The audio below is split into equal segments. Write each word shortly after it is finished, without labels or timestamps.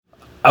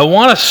I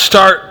want to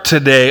start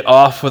today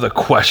off with a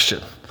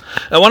question.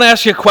 I want to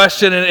ask you a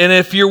question, and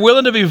if you're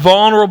willing to be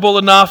vulnerable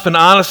enough and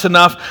honest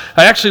enough,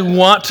 I actually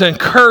want to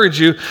encourage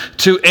you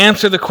to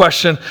answer the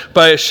question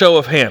by a show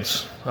of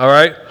hands, all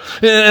right?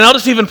 And I'll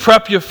just even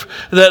prep you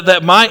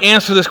that my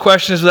answer to this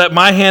question is that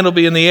my hand will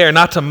be in the air,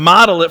 not to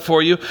model it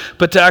for you,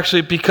 but to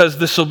actually, because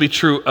this will be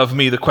true of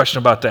me, the question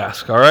I'm about to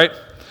ask, all right?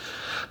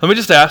 Let me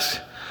just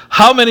ask,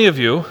 how many of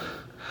you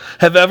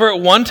have ever at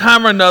one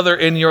time or another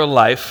in your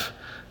life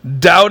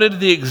doubted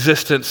the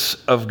existence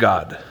of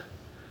God?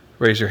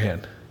 Raise your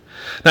hand.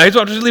 Now, here's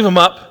what I'm just leave them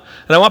up,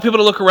 and I want people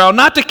to look around,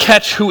 not to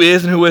catch who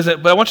is and who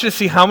isn't, but I want you to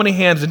see how many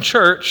hands in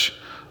church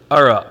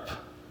are up.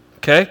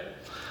 Okay?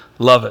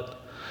 Love it.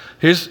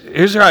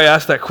 Here's how I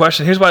ask that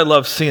question. Here's why I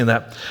love seeing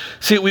that.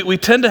 See, we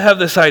tend to have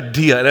this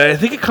idea, and I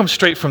think it comes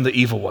straight from the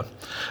evil one.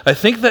 I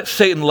think that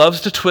Satan loves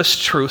to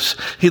twist truths.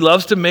 He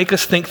loves to make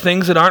us think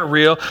things that aren't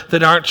real,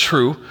 that aren't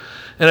true.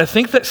 And I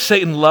think that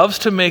Satan loves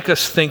to make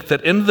us think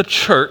that in the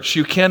church,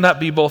 you cannot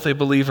be both a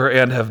believer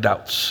and have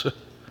doubts.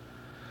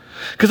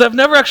 Because I've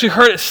never actually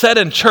heard it said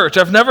in church.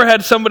 I've never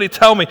had somebody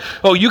tell me,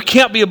 oh, you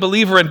can't be a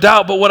believer in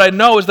doubt. But what I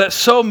know is that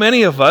so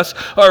many of us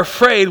are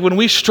afraid when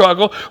we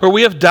struggle or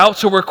we have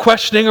doubts or we're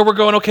questioning or we're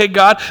going, okay,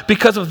 God,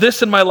 because of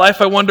this in my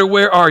life, I wonder,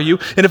 where are you?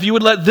 And if you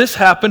would let this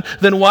happen,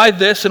 then why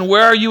this? And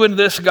where are you in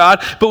this,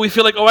 God? But we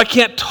feel like, oh, I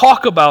can't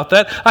talk about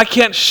that. I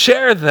can't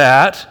share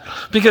that.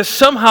 Because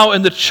somehow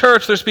in the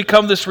church, there's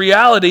become this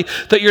reality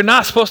that you're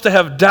not supposed to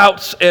have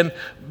doubts and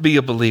be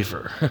a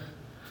believer.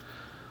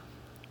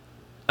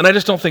 And I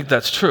just don't think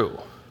that's true.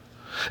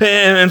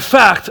 And in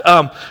fact,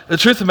 the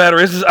truth of the matter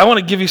is I want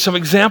to give you some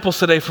examples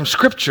today from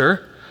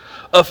Scripture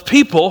of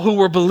people who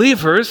were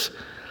believers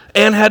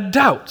and had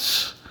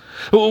doubts.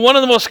 One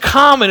of the most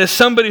common is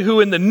somebody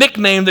who in the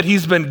nickname that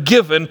he's been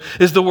given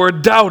is the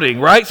word doubting,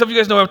 right? Some of you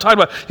guys know what I'm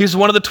talking about. He's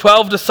one of the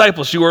 12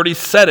 disciples. You already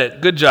said it.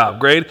 Good job.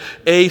 Grade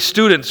A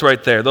students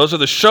right there. Those are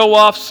the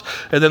show-offs,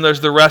 and then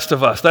there's the rest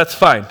of us. That's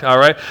fine, all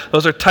right?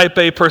 Those are type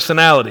A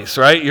personalities,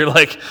 right? You're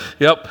like,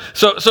 yep.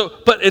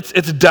 But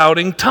it's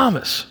doubting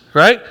Thomas,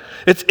 right?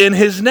 It's in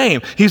his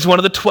name. He's one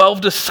of the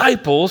 12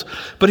 disciples,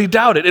 but he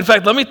doubted. In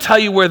fact, let me tell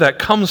you where that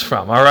comes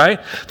from, all right?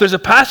 There's a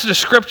passage of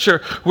Scripture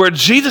where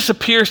Jesus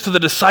appears to the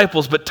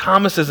disciples, but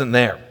Thomas isn't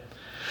there.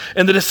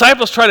 And the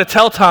disciples try to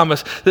tell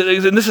Thomas,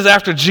 and this is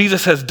after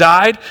Jesus has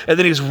died, and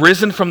then he's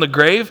risen from the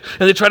grave,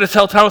 and they try to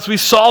tell Thomas, we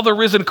saw the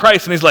risen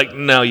Christ, and he's like,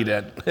 no, you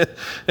didn't.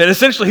 And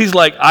essentially he's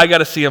like, I got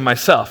to see him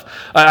myself.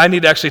 I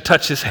need to actually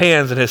touch his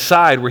hands and his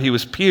side where he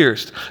was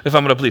pierced, if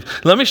I'm going to believe.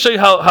 Let me show you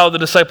how the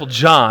disciple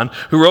John,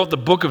 who wrote the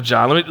book of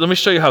John, let me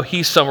show you how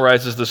he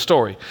summarizes the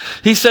story.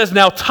 He says,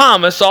 now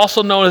Thomas,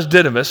 also known as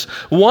Didymus,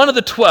 one of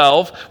the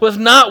 12, was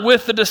not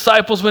with the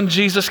disciples when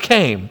Jesus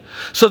came.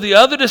 So the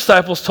other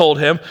disciples told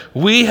him,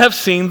 we have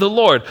seen the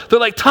Lord. They're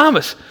like,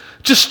 Thomas,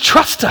 just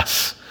trust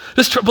us.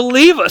 Just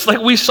believe us.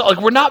 Like we saw,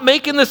 like we're not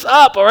making this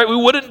up, all right? We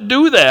wouldn't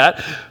do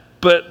that.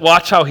 But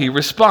watch how he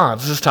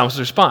responds. This is Thomas'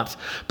 response.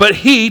 But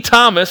he,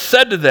 Thomas,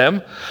 said to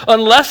them,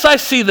 unless I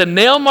see the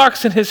nail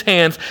marks in his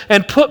hands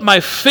and put my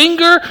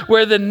finger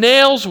where the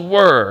nails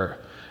were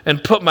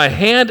and put my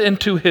hand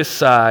into his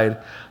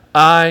side,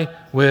 I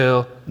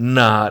will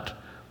not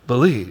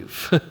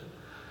believe.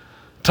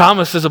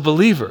 Thomas is a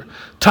believer.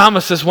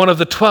 Thomas is one of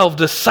the 12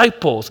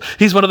 disciples.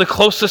 He's one of the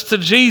closest to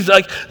Jesus.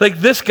 Like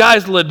this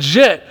guy's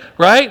legit,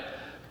 right?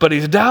 But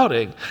he's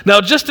doubting. Now,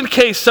 just in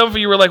case some of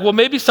you were like, well,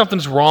 maybe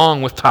something's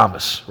wrong with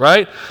Thomas,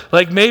 right?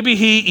 Like maybe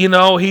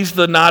he's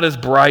the not as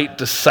bright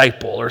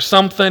disciple or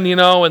something,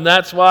 and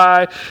that's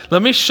why.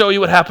 Let me show you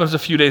what happens a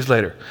few days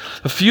later.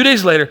 A few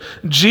days later,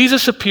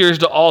 Jesus appears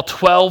to all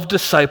 12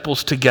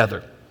 disciples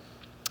together.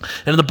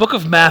 And in the book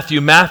of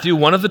Matthew,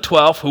 one of the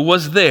 12 who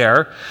was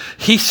there,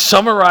 he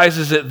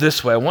summarizes it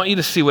this way. I want you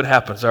to see what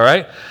happens, all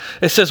right?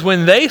 It says,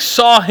 when they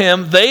saw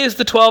him, they as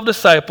the 12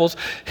 disciples,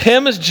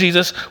 him as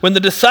Jesus, when the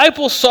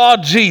disciples saw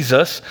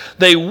Jesus,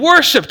 they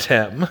worshiped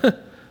him,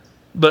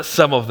 but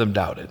some of them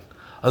doubted.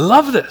 I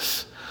love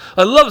this.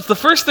 The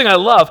first thing I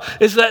love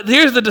is that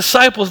here's the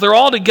disciples, they're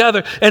all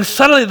together, and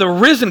suddenly the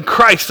risen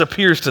Christ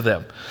appears to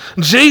them.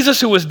 Jesus,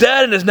 who was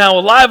dead and is now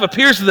alive,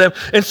 appears to them,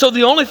 and so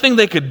the only thing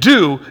they could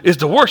do is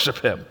to worship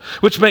him,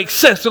 which makes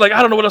sense. They're like,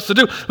 I don't know what else to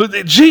do.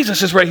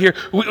 Jesus is right here.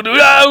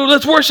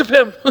 Let's worship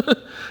him.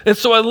 And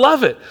so I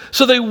love it.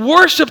 So they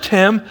worshiped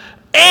him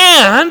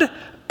and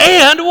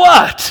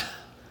what?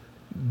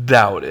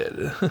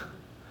 Doubted.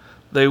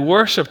 They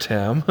worshiped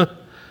him.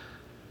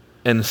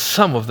 And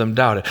some of them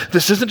doubted.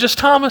 This isn't just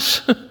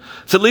Thomas.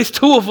 It's at least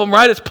two of them,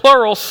 right? It's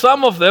plural.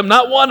 Some of them,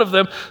 not one of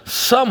them.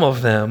 Some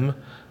of them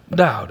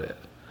doubted.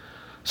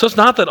 So it's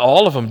not that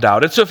all of them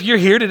doubted. So if you're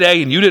here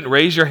today and you didn't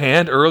raise your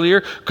hand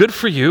earlier, good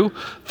for you.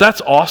 That's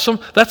awesome.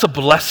 That's a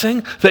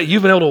blessing that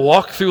you've been able to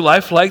walk through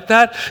life like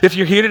that. If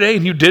you're here today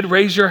and you did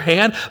raise your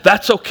hand,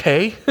 that's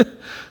okay.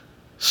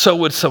 So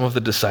would some of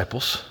the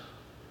disciples.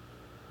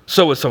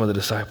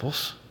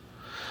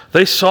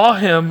 They saw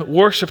him,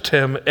 worshiped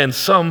him, and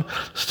some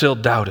still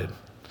doubted.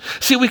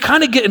 See, we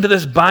kind of get into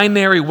this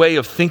binary way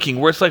of thinking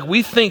where it's like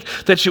we think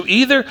that you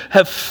either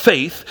have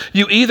faith,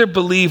 you either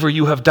believe, or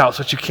you have doubts,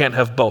 but you can't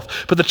have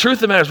both. But the truth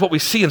of the matter is what we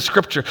see in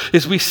Scripture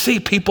is we see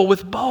people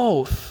with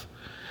both.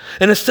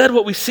 And instead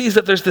what we see is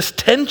that there's this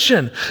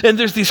tension and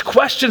there's these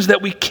questions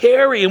that we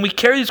carry, and we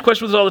carry these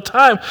questions all the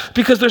time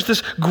because there's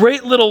this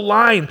great little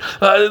line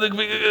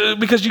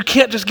because you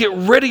can't just get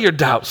rid of your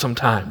doubt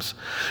sometimes.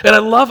 And I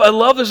love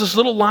there's this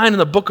little line in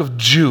the book of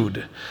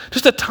Jude,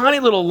 just a tiny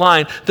little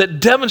line that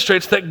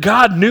demonstrates that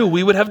God knew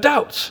we would have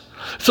doubts.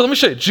 So let me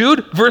show you.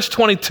 Jude, verse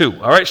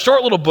 22, all right,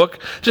 short little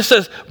book, just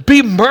says,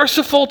 be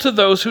merciful to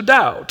those who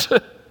doubt.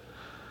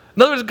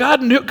 In other words,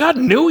 God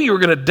knew you were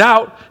going to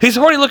doubt. He's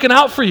already looking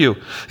out for you.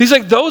 He's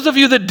like, those of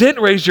you that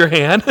didn't raise your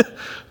hand,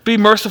 be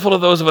merciful to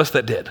those of us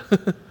that did.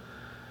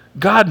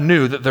 God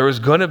knew that there was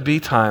going to be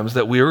times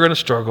that we were going to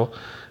struggle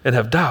and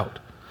have doubt.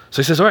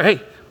 So he says, all right,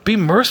 hey, be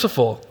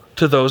merciful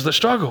to those that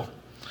struggle.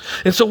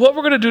 And so what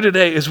we're going to do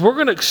today is we're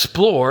going to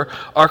explore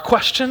our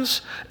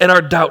questions and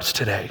our doubts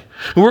today.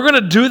 And we're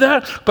going to do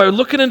that by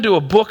looking into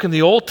a book in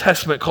the Old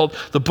Testament called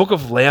the Book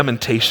of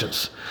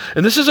Lamentations.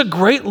 And this is a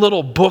great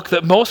little book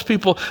that most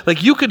people,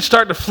 like you could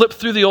start to flip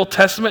through the Old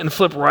Testament and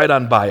flip right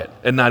on by it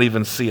and not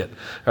even see it.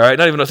 All right,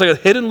 not even, it's like a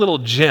hidden little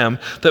gem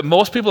that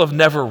most people have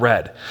never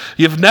read.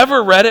 You've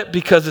never read it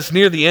because it's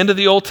near the end of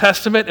the Old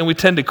Testament and we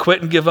tend to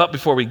quit and give up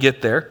before we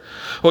get there.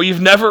 Or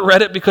you've never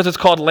read it because it's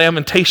called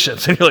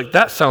Lamentations and you're like,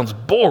 that sounds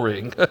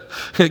boring.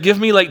 Give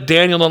me like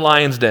Daniel in the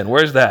lion's den.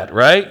 Where's that,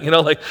 right? You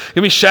know, like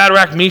give me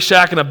Shadrach,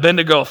 Meshach, and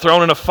Abednego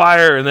thrown in a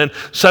fire and then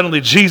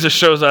suddenly Jesus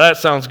shows up. That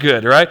sounds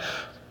good, right?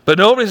 But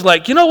nobody's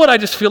like, you know what I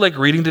just feel like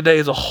reading today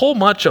is a whole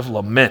bunch of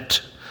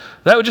lament.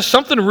 That would just,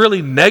 something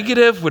really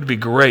negative would be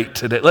great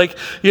today. Like,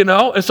 you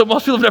know, and so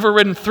most people have never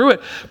read through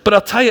it. But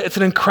I'll tell you, it's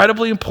an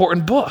incredibly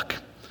important book.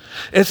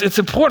 It's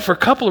important for a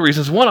couple of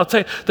reasons. One, I'll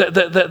tell you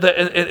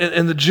that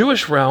in the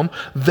Jewish realm,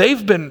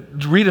 they've been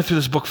reading through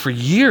this book for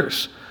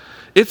years.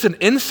 It's an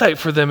insight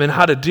for them in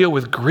how to deal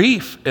with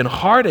grief and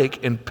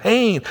heartache and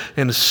pain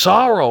and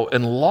sorrow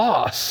and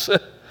loss.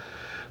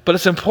 But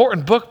it's an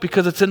important book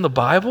because it's in the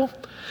Bible.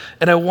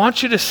 And I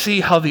want you to see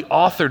how the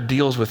author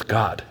deals with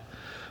God.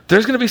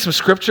 There's going to be some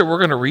scripture we're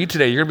going to read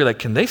today. You're going to be like,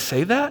 can they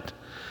say that?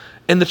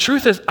 And the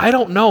truth is, I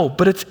don't know,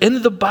 but it's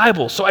in the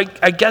Bible. So I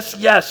guess,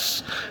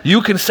 yes,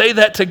 you can say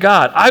that to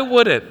God. I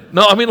wouldn't.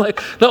 No,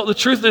 the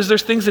truth is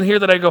there's things in here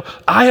that I go,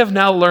 I have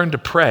now learned to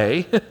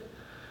pray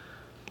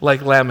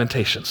like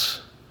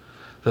Lamentations.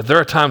 That there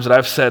are times that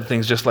I've said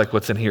things just like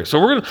what's in here. So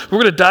we're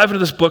going to dive into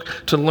this book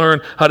to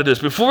learn how to do this.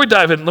 Before we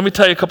dive in, let me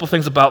tell you a couple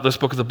things about this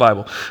book of the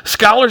Bible.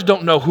 Scholars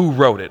don't know who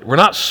wrote it. We're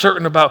not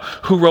certain about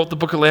who wrote the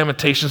book of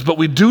Lamentations, but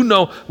we do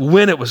know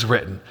when it was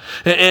written.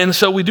 And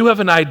so we do have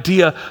an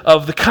idea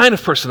of the kind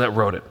of person that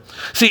wrote it.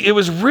 See, it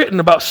was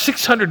written about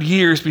 600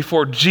 years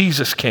before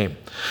Jesus came.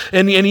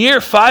 And in year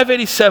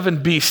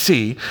 587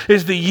 BC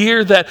is the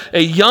year that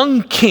a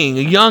young king,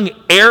 a young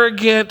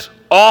arrogant,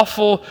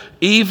 awful,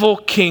 evil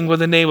king with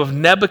the name of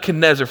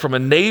Nebuchadnezzar from a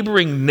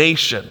neighboring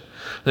nation,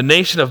 the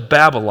nation of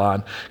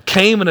Babylon,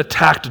 came and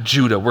attacked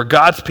Judah, where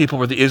God's people,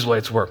 where the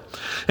Israelites were.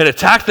 And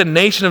attacked the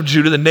nation of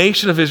Judah, the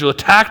nation of Israel,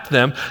 attacked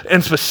them,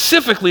 and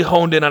specifically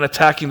honed in on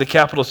attacking the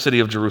capital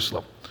city of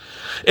Jerusalem.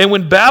 And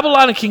when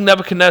Babylon and King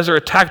Nebuchadnezzar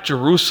attacked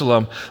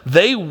Jerusalem,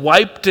 they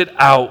wiped it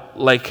out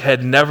like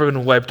had never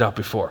been wiped out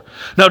before.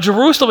 Now,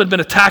 Jerusalem had been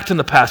attacked in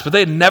the past, but they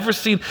had never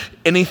seen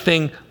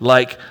anything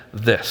like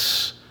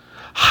this.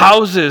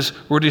 Houses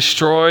were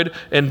destroyed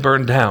and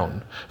burned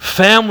down.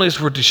 Families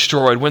were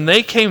destroyed. When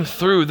they came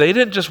through, they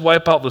didn't just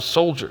wipe out the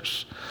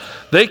soldiers.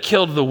 They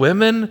killed the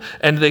women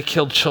and they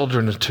killed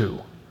children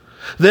too.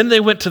 Then they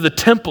went to the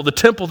temple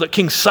that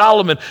King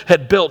Solomon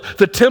had built,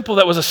 the temple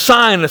that was a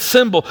sign, a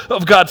symbol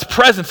of God's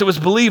presence. It was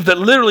believed that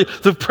literally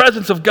the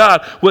presence of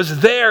God was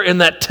there in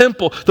that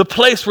temple, the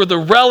place where the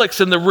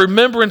relics and the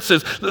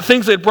remembrances, the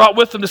things they brought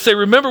with them to say,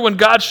 remember when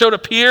God showed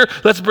up here?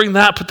 Let's bring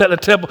that, put that in the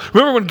temple.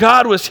 Remember when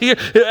God was here?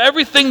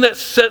 Everything that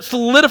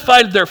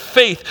solidified their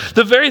faith,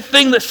 the very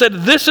thing that said,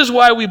 this is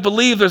why we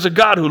believe there's a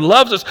God who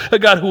loves us, a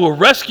God who will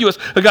rescue us,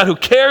 a God who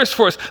cares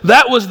for us.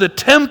 That was the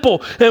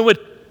temple. And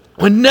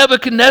when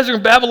Nebuchadnezzar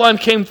and Babylon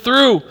came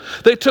through,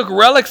 they took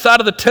relics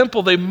out of the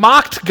temple, they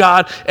mocked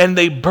God, and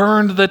they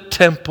burned the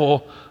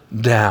temple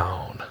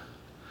down.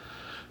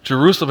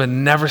 Jerusalem had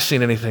never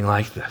seen anything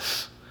like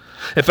this.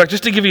 In fact,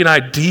 just to give you an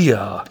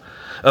idea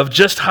of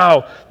just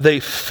how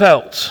they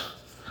felt,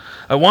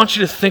 I want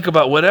you to think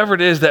about whatever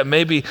it is that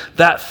maybe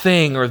that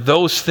thing or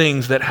those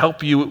things that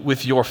help you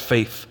with your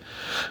faith.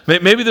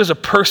 Maybe there's a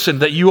person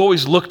that you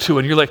always look to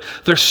and you're like,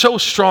 they're so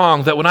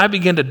strong that when I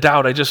begin to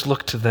doubt, I just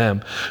look to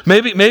them.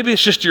 Maybe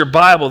it's just your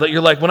Bible that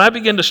you're like, when I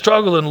begin to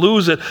struggle and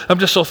lose it, I'm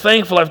just so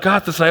thankful I've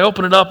got this and I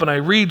open it up and I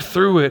read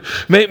through it.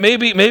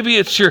 Maybe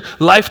it's your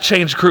life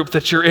change group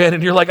that you're in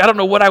and you're like, I don't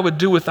know what I would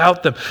do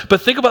without them.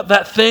 But think about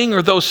that thing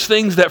or those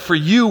things that for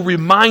you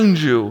remind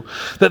you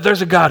that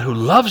there's a God who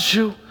loves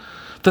you,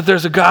 that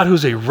there's a God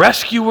who's a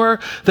rescuer,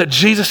 that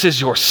Jesus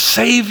is your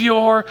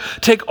Savior.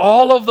 Take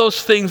all of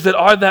those things that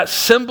are that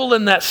symbol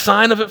and that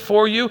sign of it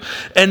for you,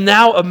 and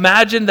now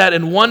imagine that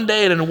in one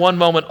day and in one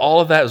moment, all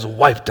of that is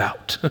wiped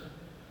out.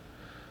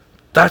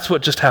 That's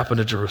what just happened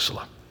to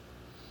Jerusalem.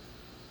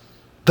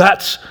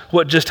 That's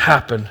what just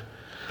happened.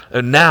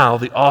 And now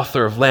the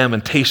author of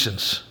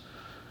Lamentations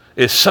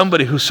is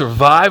somebody who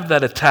survived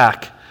that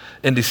attack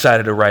and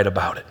decided to write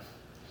about it.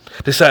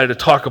 Decided to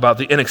talk about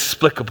the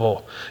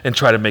inexplicable and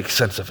try to make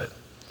sense of it.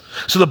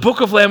 So the book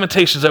of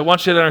Lamentations, I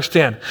want you to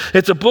understand,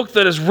 it's a book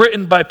that is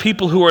written by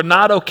people who are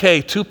not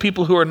okay, 2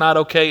 people who are not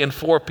okay, and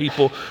 4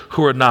 people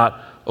who are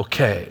not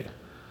okay.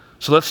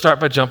 So let's start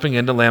by jumping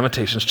into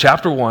Lamentations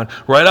chapter 1.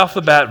 Right off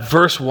the bat,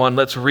 verse 1,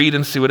 let's read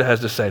and see what it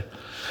has to say.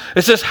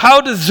 It says,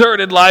 "How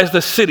deserted lies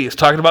the city," it's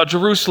talking about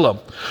Jerusalem,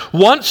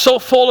 "once so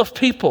full of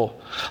people.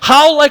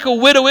 How like a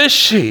widow is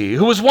she,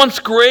 who was once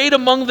great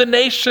among the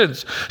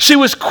nations. She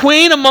was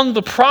queen among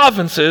the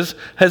provinces,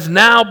 has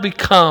now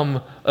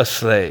become a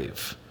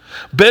slave.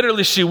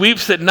 Bitterly she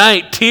weeps at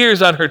night,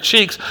 tears on her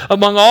cheeks.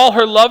 Among all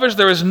her lovers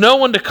there is no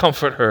one to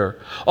comfort her.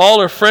 All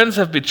her friends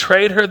have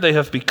betrayed her, they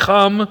have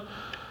become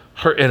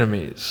her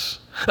enemies."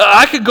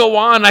 I could go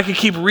on, I could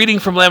keep reading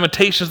from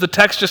Lamentations. The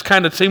text just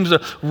kind of seems to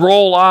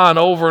roll on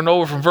over and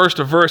over from verse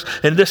to verse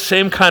in this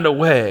same kind of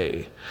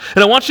way.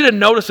 And I want you to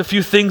notice a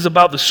few things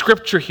about the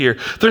scripture here.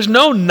 There's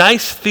no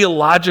nice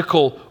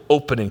theological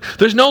opening.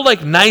 There's no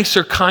like nice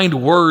or kind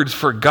words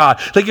for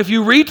God. Like if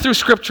you read through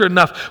scripture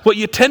enough, what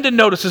you tend to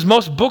notice is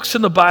most books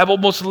in the Bible,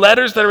 most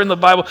letters that are in the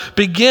Bible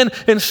begin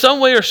in some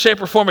way or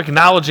shape or form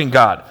acknowledging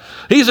God.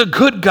 He's a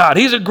good God.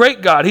 He's a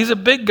great God. He's a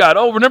big God.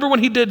 Oh, remember when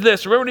he did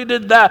this? Remember when he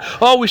did that?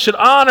 Oh, we should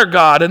honor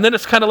God. And then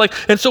it's kind of like,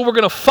 and so we're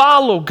going to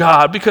follow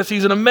God because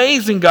he's an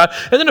amazing God.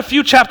 And then a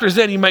few chapters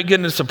in, you might get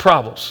into some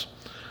problems.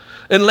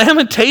 In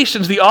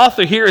Lamentations, the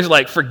author here is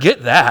like,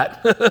 forget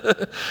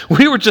that.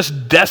 We were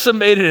just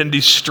decimated and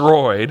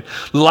destroyed.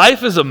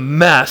 Life is a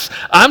mess.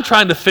 I'm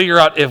trying to figure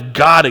out if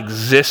God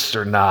exists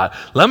or not.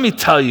 Let me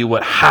tell you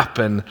what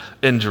happened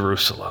in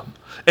Jerusalem.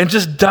 And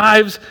just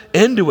dives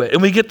into it.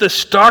 And we get this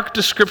stark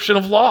description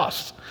of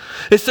loss.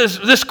 It says,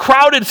 this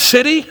crowded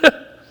city,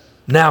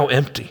 now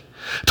empty.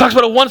 It talks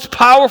about a once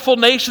powerful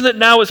nation that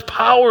now is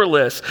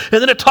powerless.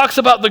 And then it talks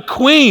about the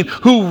queen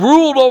who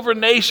ruled over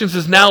nations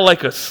is now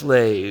like a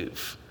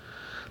slave.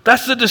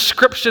 That's the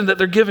description that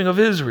they're giving of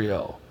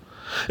Israel.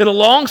 And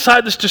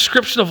alongside this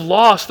description of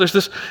loss, there's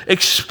this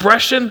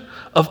expression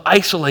of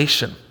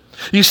isolation.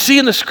 You see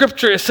in the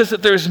scripture, it says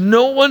that there is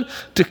no one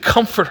to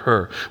comfort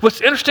her.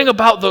 What's interesting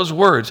about those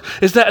words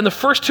is that in the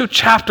first 2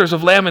 chapters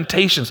of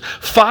Lamentations,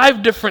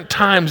 5 different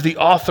times the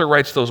author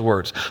writes those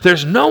words.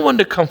 There's no one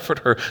to comfort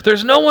her.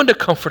 There's no one to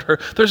comfort her.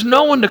 There's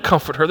no one to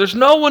comfort her. There's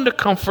no one to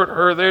comfort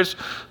her. There's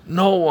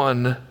no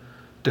one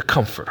to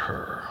comfort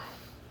her.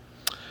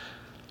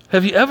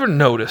 Have you ever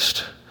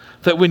noticed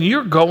that when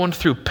you're going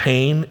through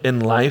pain in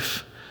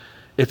life,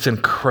 it's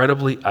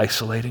incredibly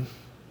isolating?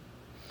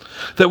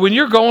 That when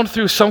you're going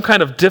through some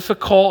kind of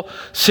difficult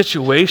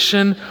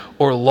situation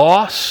or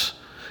loss,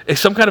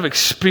 some kind of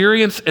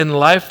experience in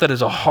life that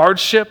is a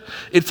hardship,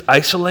 it's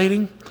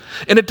isolating.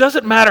 And it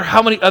doesn't matter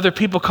how many other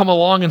people come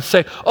along and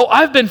say, oh,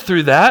 I've been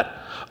through that.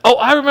 Oh,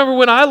 I remember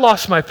when I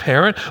lost my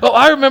parent. Oh,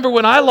 I remember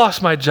when I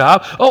lost my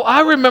job. Oh,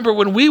 I remember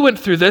when we went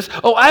through this.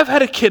 Oh, I've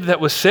had a kid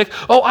that was sick.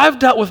 Oh, I've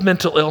dealt with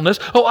mental illness.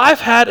 Oh,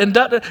 I've had, and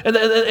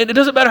it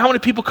doesn't matter how many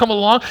people come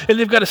along and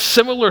they've got a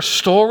similar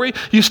story.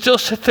 You still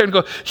sit there and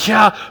go,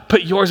 yeah,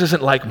 but yours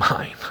isn't like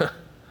mine.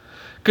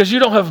 Because you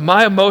don't have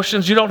my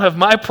emotions, you don't have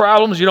my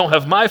problems, you don't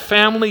have my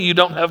family, you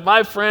don't have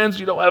my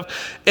friends, you don't have,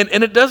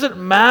 and it doesn't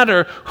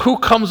matter who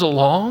comes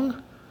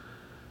along,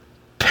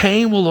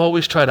 pain will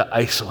always try to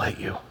isolate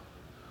you.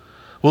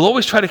 Will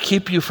always try to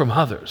keep you from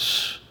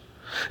others.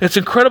 It's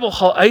incredible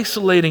how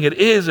isolating it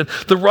is, and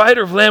the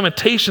writer of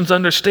Lamentations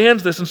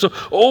understands this, and so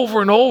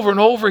over and over and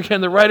over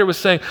again, the writer was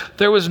saying,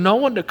 there was no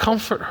one to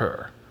comfort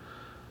her.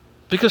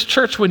 Because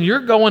church, when you're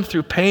going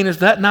through pain, is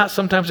that not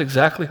sometimes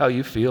exactly how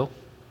you feel?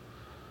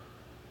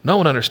 No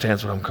one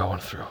understands what I'm going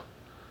through.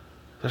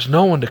 There's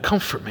no one to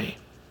comfort me.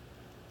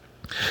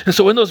 And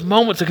so in those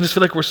moments, it can just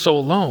feel like we're so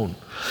alone.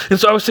 And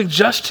so I would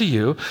suggest to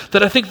you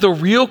that I think the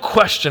real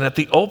question at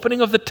the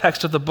opening of the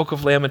text of the book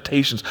of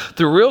Lamentations,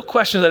 the real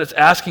question that it's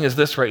asking is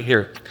this right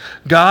here.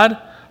 God,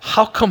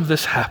 how come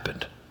this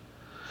happened?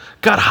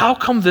 God, how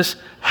come this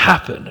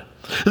happened?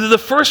 The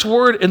first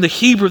word in the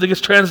Hebrew that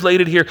gets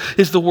translated here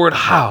is the word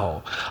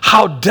how.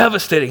 How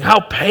devastating,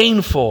 how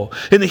painful.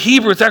 In the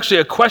Hebrew, it's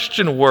actually a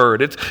question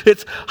word.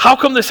 It's how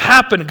come this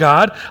happened,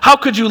 God? How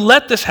could you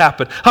let this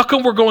happen? How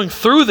come we're going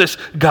through this,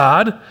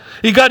 God?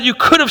 God, you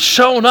could have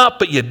shown up,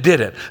 but you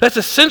didn't. That's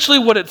essentially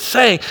what it's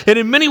saying. And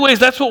in many ways,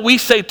 that's what we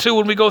say too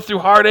when we go through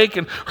heartache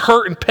and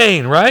hurt and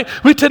pain, right?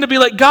 We tend to be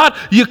like, God,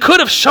 you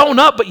could have shown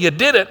up, but you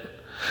didn't.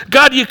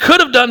 God, you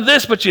could have done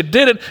this, but you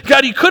didn't.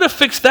 God, you could have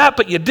fixed that,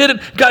 but you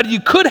didn't. God,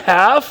 you could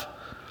have,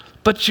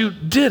 but you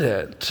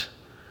didn't.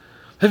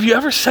 Have you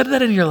ever said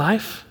that in your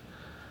life?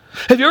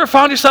 Have you ever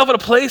found yourself at a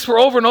place where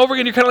over and over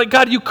again you're kind of like,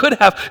 God, you could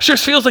have. Sure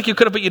feels like you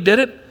could have, but you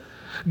didn't.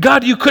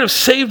 God, you could have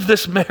saved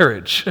this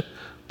marriage,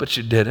 but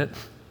you didn't.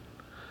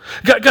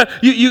 God,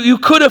 you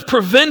could have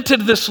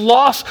prevented this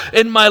loss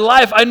in my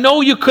life. I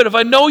know you could have.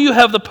 I know you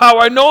have the power.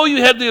 I know you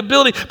had the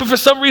ability, but for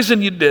some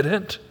reason you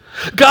didn't.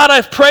 God,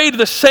 I've prayed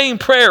the same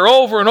prayer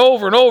over and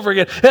over and over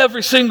again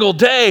every single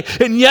day,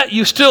 and yet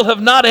you still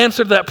have not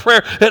answered that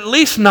prayer, at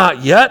least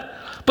not yet.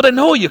 But I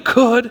know you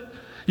could.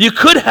 You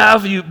could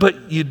have,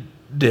 but you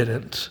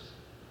didn't.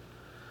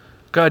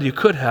 God, you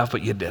could have,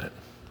 but you didn't.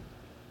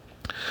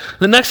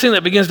 The next thing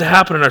that begins to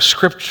happen in our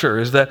scripture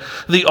is that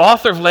the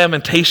author of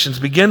Lamentations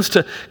begins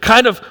to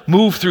kind of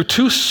move through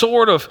two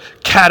sort of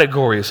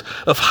categories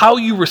of how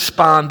you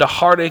respond to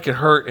heartache and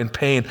hurt and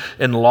pain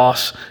and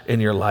loss in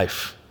your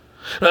life.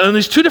 And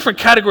these two different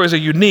categories are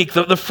unique.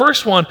 The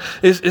first one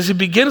is he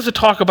begins to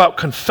talk about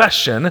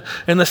confession,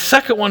 and the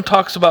second one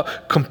talks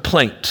about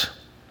complaint.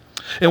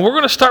 And we're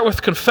going to start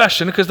with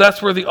confession because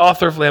that's where the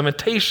author of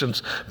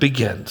Lamentations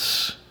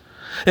begins.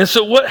 And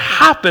so what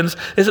happens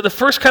is that the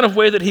first kind of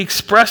way that he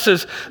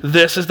expresses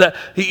this is that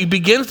he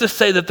begins to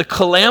say that the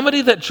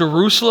calamity that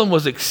Jerusalem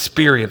was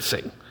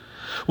experiencing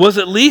was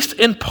at least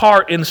in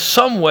part, in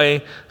some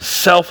way,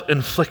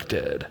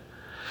 self-inflicted.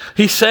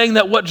 He's saying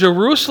that what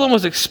Jerusalem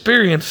was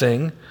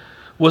experiencing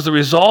was the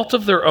result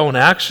of their own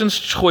actions,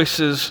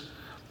 choices,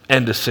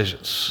 and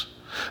decisions.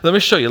 Let me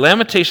show you.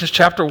 Lamentations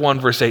chapter 1,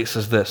 verse 8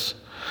 says this: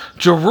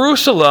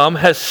 Jerusalem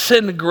has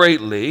sinned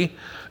greatly,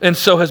 and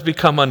so has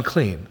become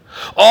unclean.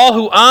 All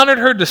who honored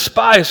her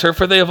despise her,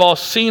 for they have all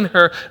seen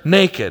her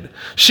naked.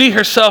 She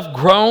herself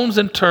groans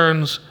and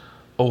turns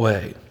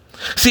away.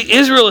 See,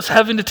 Israel is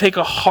having to take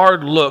a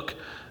hard look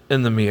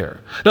in the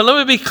mirror. Now,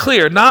 let me be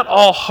clear. Not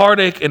all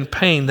heartache and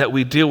pain that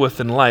we deal with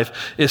in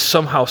life is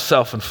somehow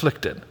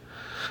self-inflicted.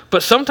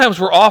 But sometimes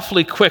we're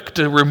awfully quick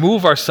to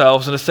remove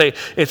ourselves and to say,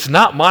 it's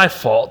not my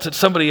fault, it's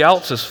somebody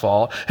else's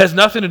fault. It has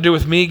nothing to do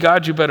with me.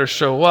 God, you better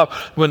show up.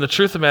 When the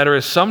truth of the matter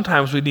is,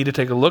 sometimes we need to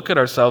take a look at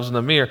ourselves in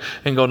the mirror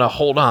and go, now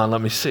hold on,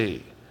 let me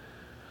see.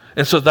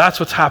 And so that's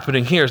what's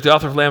happening here. Is the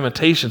author of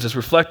Lamentations is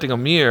reflecting a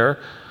mirror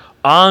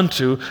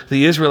onto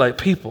the Israelite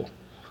people.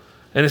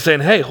 And he's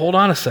saying, hey, hold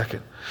on a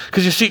second.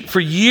 Because you see,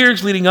 for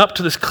years leading up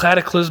to this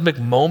cataclysmic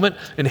moment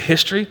in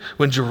history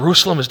when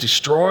Jerusalem is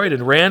destroyed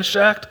and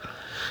ransacked,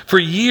 for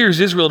years,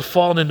 Israel had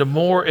fallen into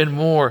more and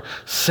more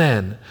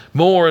sin,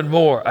 more and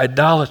more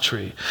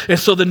idolatry. And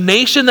so the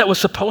nation that was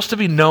supposed to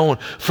be known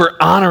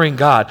for honoring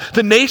God,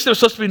 the nation that was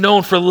supposed to be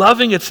known for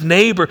loving its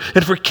neighbor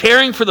and for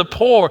caring for the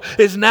poor,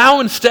 is now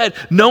instead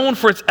known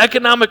for its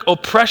economic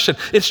oppression,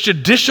 its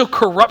judicial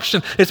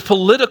corruption, its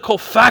political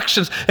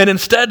factions, and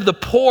instead the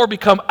poor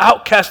become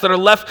outcasts that are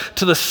left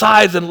to the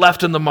sides and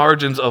left in the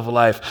margins of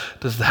life.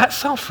 Does that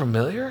sound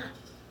familiar?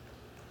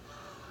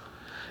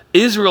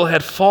 Israel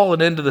had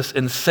fallen into this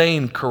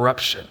insane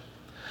corruption.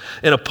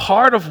 And a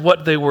part of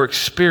what they were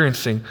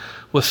experiencing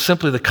was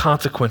simply the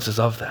consequences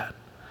of that.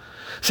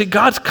 See,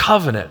 God's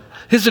covenant,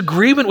 his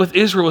agreement with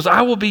Israel was,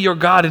 I will be your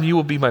God and you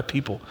will be my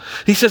people.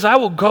 He says, I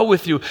will go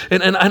with you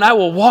and I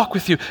will walk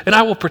with you and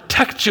I will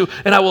protect you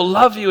and I will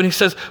love you. And he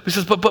says,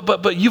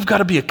 but you've got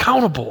to be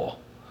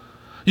accountable.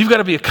 You've got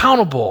to be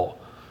accountable.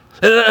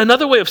 And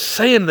another way of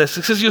saying this,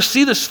 it says you'll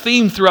see this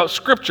theme throughout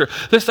Scripture,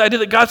 this idea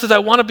that God says, I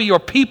want to be your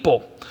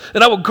people.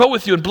 And I will go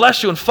with you and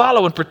bless you and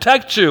follow and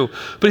protect you.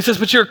 But he says,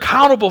 but you're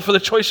accountable for the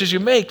choices you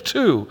make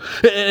too.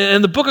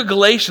 In the book of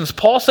Galatians,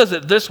 Paul says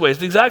it this way. It's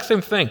the exact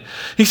same thing.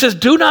 He says,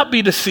 do not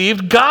be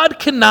deceived. God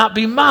cannot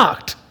be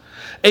mocked.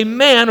 A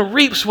man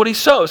reaps what he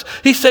sows.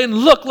 He's saying,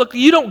 look,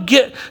 you don't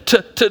get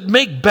to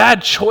make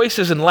bad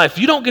choices in life.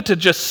 You don't get to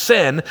just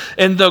sin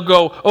and they'll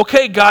go,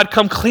 okay, God,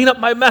 come clean up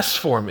my mess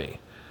for me.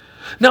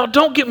 Now,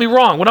 don't get me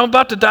wrong. What I'm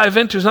about to dive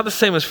into is not the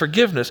same as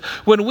forgiveness.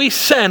 When we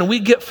sin, we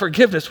get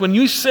forgiveness. When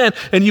you sin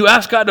and you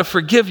ask God to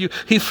forgive you,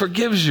 he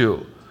forgives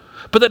you.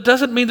 But that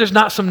doesn't mean there's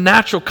not some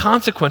natural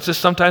consequences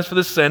sometimes for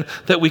the sin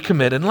that we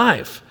commit in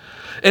life.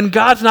 And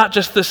God's not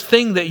just this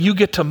thing that you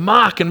get to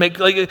mock and make,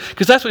 like,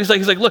 because that's what he's like.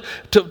 He's like, look,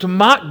 to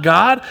mock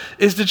God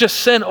is to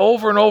just sin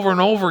over and over and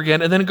over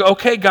again and then go,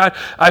 okay, God,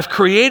 I've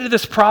created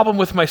this problem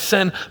with my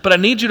sin, but I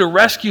need you to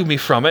rescue me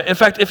from it. In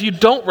fact, if you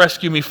don't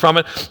rescue me from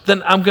it,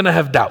 then I'm going to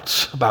have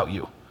doubts about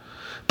you.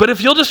 But if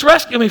you'll just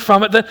rescue me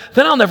from it, then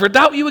I'll never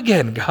doubt you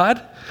again,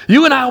 God.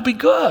 You and I will be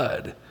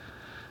good.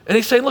 And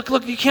he's saying, look,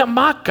 you can't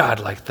mock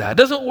God like that. It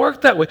doesn't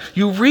work that way.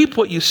 You reap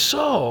what you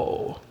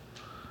sow.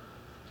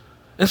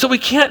 And so we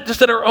can't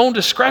just at our own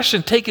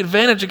discretion take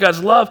advantage of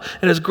God's love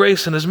and his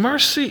grace and his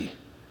mercy.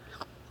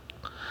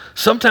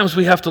 Sometimes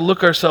we have to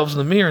look ourselves in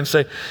the mirror and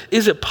say,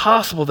 is it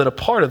possible that a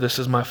part of this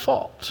is my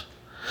fault?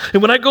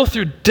 And when I go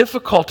through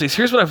difficulties,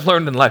 here's what I've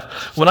learned in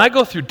life. When I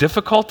go through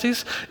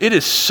difficulties, it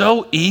is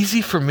so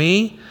easy for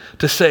me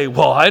to say,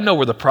 well, I know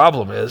where the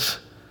problem is.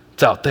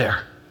 It's out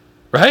there,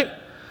 right?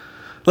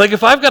 Like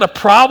if I've got a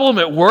problem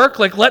at work,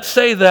 like let's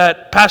say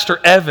that Pastor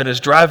Evan is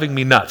driving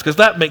me nuts, because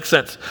that makes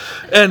sense.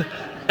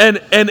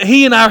 And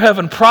he and I are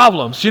having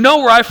problems. You know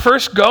where I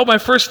first go? My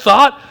first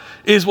thought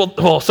is,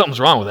 well, something's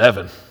wrong with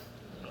Evan,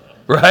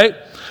 right?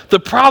 The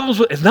problem's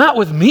it's not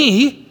with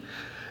me.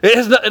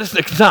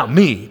 It's not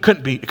me. It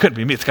couldn't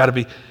be me. It's got to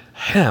be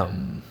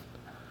him.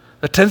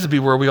 That tends to be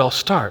where we all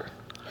start.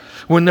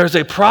 When there's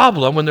a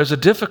problem, when there's a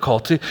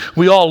difficulty,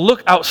 we all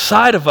look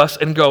outside of us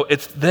and go,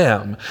 it's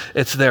them,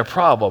 it's their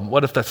problem.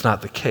 What if that's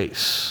not the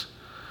case?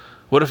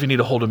 What if you need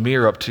to hold a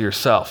mirror up to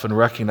yourself and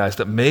recognize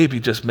that maybe,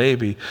 just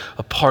maybe,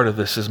 a part of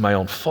this is my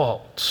own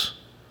fault?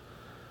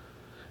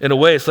 In a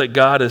way, it's like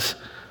God is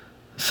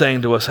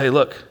saying to us, hey,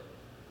 look,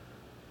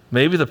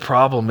 maybe the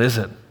problem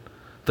isn't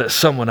that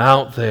someone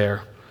out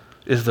there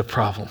is the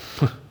problem.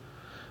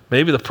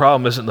 Maybe the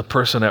problem isn't the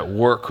person at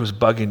work who's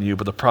bugging you,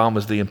 but the problem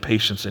is the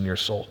impatience in your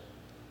soul.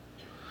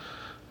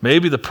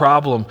 Maybe the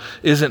problem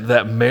isn't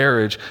that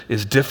marriage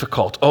is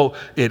difficult. Oh,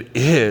 it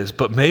is,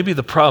 but maybe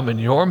the problem in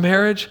your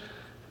marriage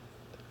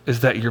is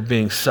that you're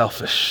being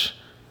selfish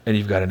and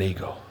you've got an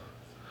ego.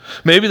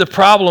 Maybe the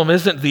problem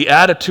isn't the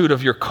attitude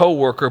of your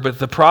coworker, but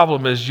the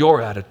problem is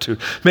your attitude.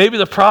 Maybe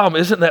the problem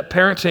isn't that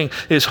parenting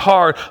is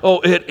hard.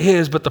 Oh, it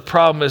is, but the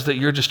problem is that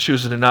you're just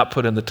choosing to not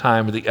put in the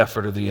time or the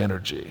effort or the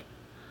energy.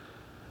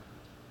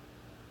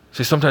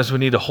 See, sometimes we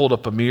need to hold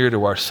up a mirror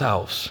to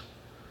ourselves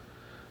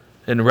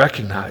and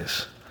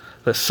recognize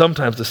that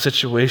sometimes the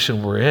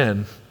situation we're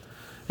in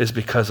is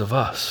because of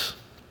us.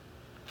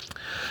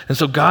 And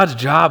so God's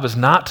job is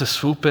not to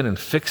swoop in and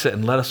fix it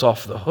and let us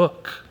off the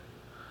hook.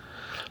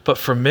 But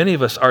for many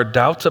of us, our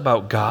doubts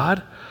about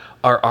God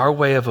are our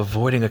way of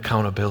avoiding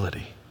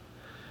accountability.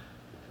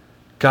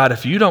 God,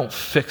 if you don't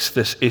fix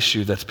this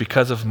issue that's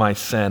because of my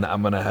sin,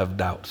 I'm going to have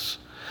doubts.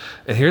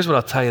 And here's what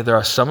I'll tell you. There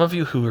are some of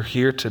you who are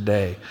here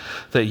today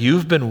that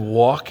you've been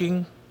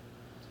walking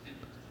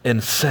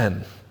in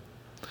sin.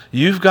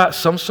 You've got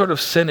some sort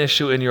of sin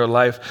issue in your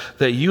life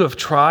that you have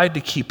tried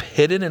to keep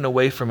hidden and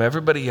away from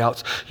everybody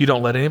else. You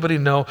don't let anybody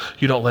know.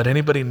 You don't let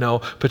anybody know,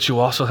 but you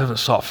also haven't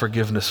sought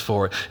forgiveness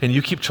for it. And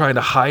you keep trying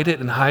to hide it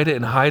and hide it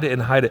and hide it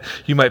and hide it.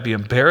 You might be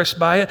embarrassed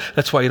by it.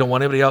 That's why you don't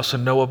want anybody else to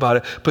know about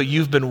it. But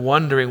you've been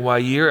wondering why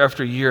year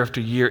after year after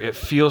year, it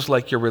feels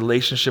like your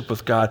relationship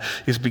with God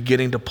is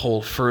beginning to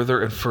pull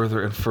further and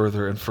further and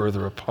further and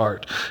further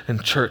apart.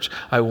 And church,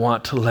 I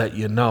want to let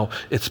you know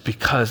it's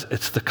because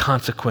it's the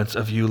consequence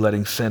of you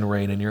letting sin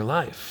reign in your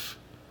life.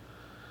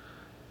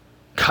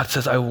 God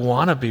says, I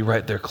want to be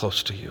right there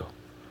close to you.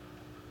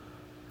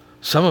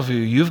 Some of you,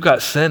 you've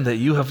got sin that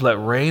you have let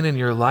reign in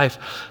your life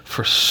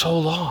for so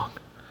long.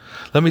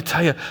 Let me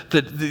tell you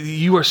that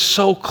you are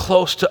so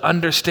close to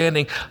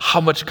understanding how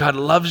much God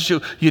loves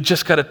you. You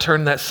just got to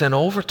turn that sin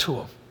over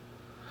to Him.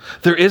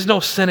 There is no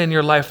sin in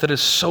your life that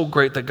is so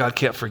great that God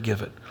can't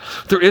forgive it.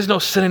 There is no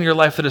sin in your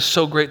life that is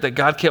so great that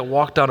God can't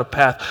walk down a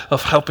path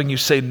of helping you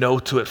say no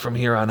to it from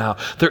here on out.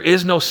 There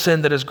is no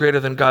sin that is greater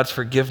than God's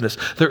forgiveness.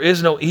 There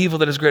is no evil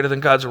that is greater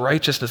than God's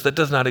righteousness. That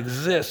does not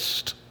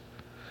exist.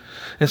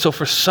 And so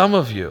for some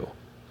of you,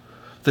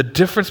 the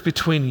difference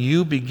between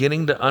you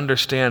beginning to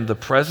understand the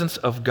presence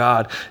of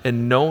God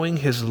and knowing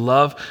His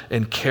love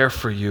and care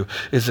for you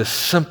is as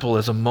simple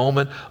as a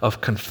moment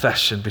of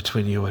confession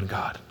between you and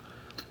God.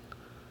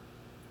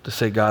 To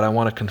say, God, I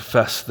want to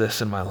confess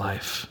this in my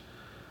life,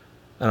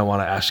 and I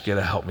want to ask you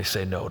to help me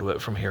say no to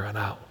it from here on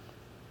out.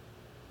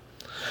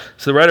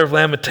 So the writer of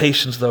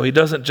Lamentations, though, he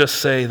doesn't just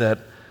say that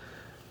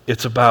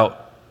it's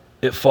about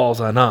it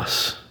falls on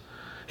us.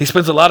 He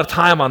spends a lot of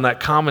time on that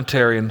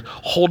commentary and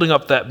holding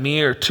up that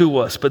mirror to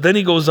us, but then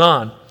he goes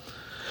on.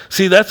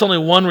 See, that's only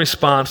one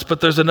response,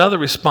 but there's another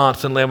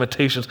response in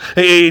Lamentations,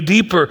 a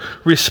deeper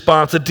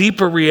response, a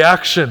deeper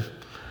reaction.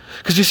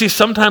 Because you see,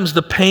 sometimes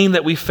the pain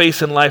that we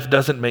face in life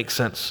doesn't make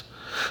sense.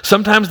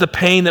 Sometimes the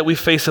pain that we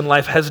face in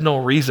life has no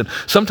reason.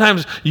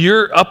 Sometimes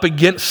you're up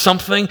against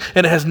something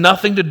and it has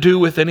nothing to do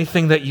with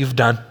anything that you've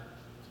done.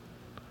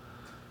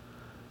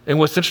 And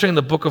what's interesting in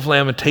the book of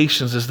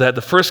Lamentations is that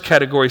the first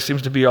category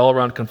seems to be all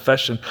around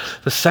confession.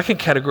 The second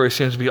category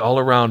seems to be all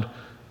around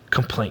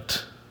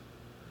complaint.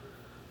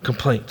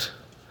 Complaint.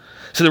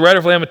 See, the writer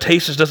of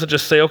Lamentations doesn't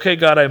just say, okay,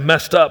 God, I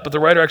messed up, but the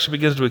writer actually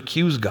begins to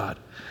accuse God.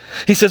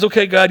 He says,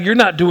 okay, God, you're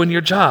not doing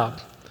your job.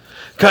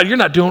 God, you're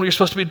not doing what you're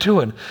supposed to be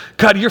doing.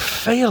 God, you're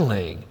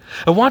failing.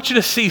 I want you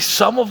to see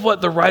some of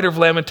what the writer of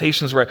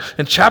Lamentations writes.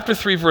 In chapter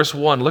 3, verse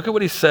 1, look at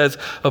what he says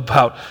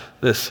about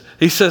this.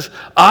 He says,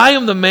 I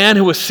am the man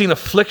who has seen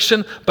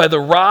affliction by the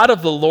rod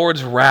of the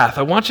Lord's wrath.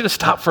 I want you to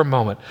stop for a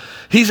moment.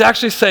 He's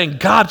actually saying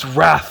God's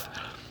wrath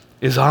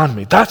is on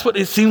me. That's what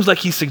it seems like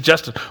he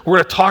suggested. We're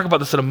going to talk about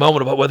this in a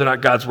moment about whether or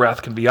not God's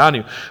wrath can be on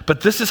you.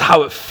 But this is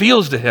how it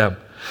feels to him.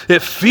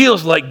 It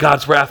feels like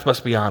God's wrath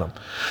must be on him.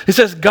 He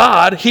says,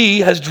 God,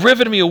 He has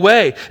driven me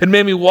away and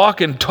made me walk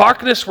in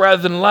darkness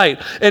rather than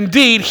light.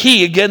 Indeed,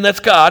 He, again, that's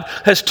God,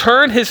 has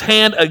turned His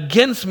hand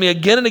against me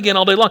again and again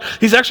all day long.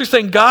 He's actually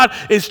saying God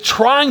is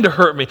trying to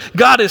hurt me.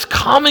 God is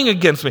coming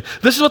against me.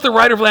 This is what the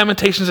writer of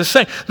Lamentations is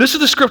saying. This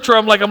is the scripture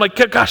I'm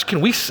like, gosh,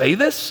 can we say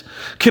this?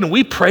 Can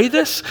we pray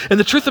this? And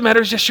the truth of the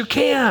matter is, yes, you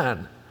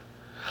can.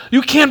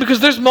 You can, because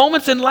there's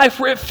moments in life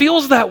where it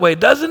feels that way,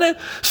 doesn't it?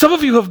 Some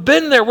of you have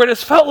been there where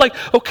it's felt like,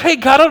 okay,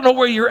 God, I don't know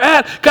where you're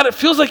at. God, it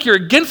feels like you're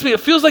against me. It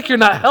feels like you're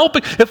not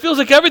helping. It feels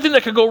like everything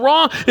that could go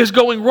wrong is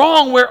going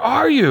wrong. Where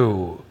are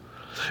you?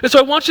 And so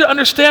I want you to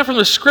understand from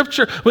the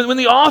scripture, when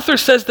the author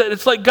says that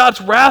it's like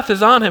God's wrath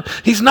is on him,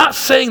 he's not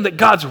saying that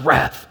God's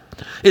wrath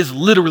is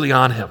literally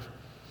on him.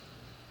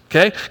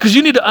 Okay? Because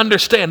you need to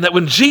understand that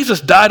when Jesus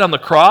died on the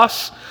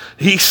cross,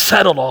 he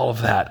settled all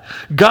of that.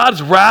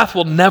 God's wrath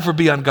will never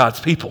be on God's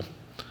people.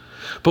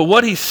 But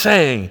what he's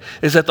saying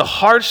is that the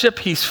hardship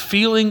he's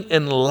feeling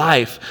in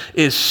life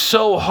is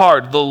so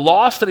hard, the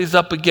loss that he's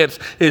up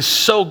against is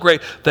so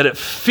great that it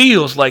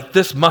feels like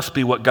this must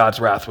be what God's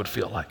wrath would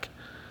feel like.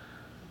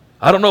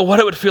 I don't know what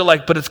it would feel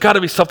like, but it's got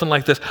to be something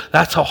like this.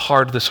 That's how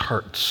hard this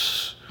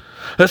hurts.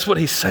 That's what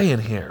he's saying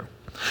here.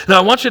 Now,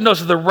 I want you to notice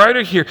that the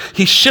writer here,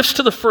 he shifts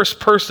to the first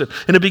person,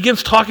 and he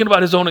begins talking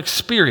about his own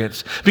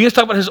experience. He begins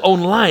talking about his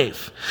own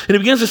life. And he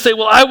begins to say,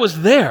 well, I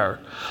was there.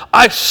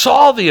 I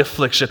saw the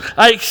affliction.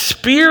 I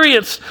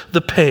experienced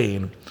the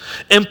pain.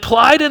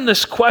 Implied in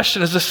this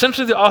question is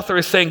essentially the author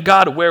is saying,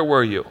 God, where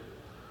were you?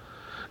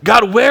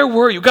 God, where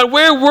were you? God,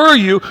 where were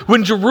you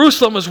when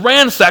Jerusalem was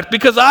ransacked?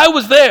 Because I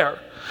was there.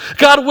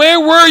 God, where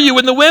were you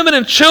when the women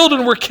and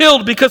children were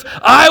killed? Because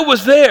I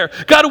was there.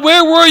 God,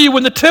 where were you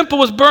when the temple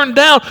was burned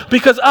down?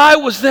 Because I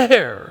was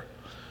there.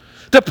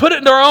 To put it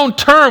in our own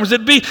terms,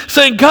 it'd be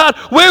saying, God,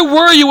 where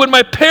were you when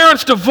my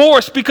parents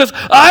divorced? Because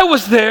I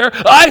was there.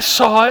 I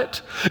saw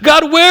it.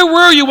 God, where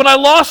were you when I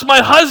lost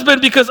my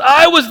husband? Because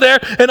I was there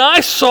and I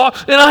saw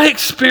and I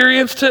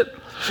experienced it.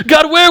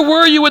 God, where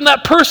were you when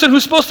that person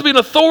who's supposed to be an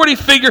authority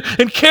figure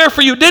and care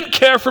for you didn't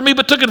care for me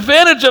but took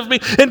advantage of me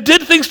and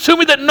did things to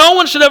me that no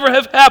one should ever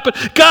have happened?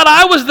 God,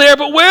 I was there,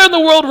 but where in the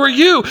world were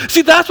you?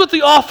 See, that's what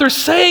the author's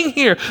saying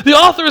here. The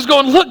author is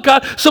going, look,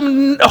 God,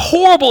 some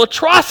horrible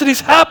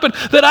atrocities happened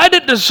that I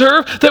didn't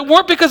deserve, that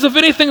weren't because of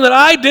anything that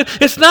I did.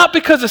 It's not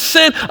because of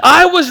sin.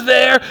 I was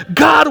there.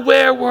 God,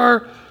 where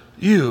were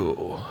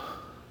you?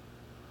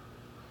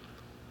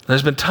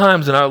 There's been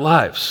times in our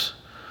lives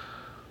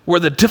where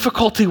the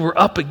difficulty we're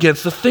up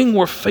against, the thing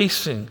we're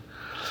facing,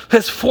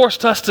 has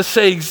forced us to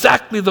say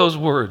exactly those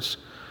words.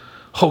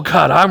 Oh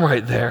God, I'm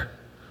right there.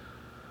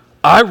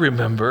 I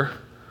remember.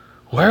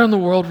 Where in the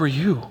world were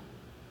you?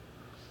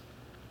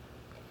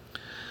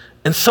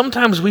 And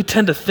sometimes we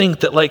tend to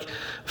think that like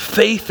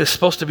faith is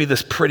supposed to be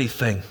this pretty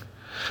thing.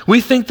 We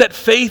think that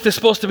faith is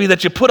supposed to be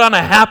that you put on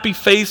a happy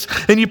face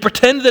and you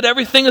pretend that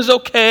everything is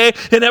okay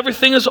and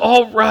everything is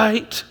all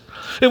right.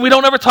 And we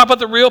don't ever talk about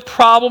the real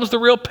problems, the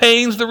real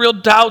pains, the real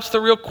doubts, the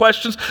real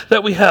questions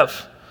that we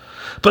have.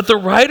 But the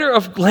writer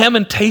of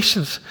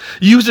Lamentations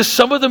uses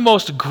some of the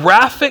most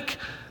graphic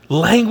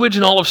language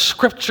in all of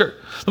Scripture,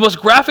 the most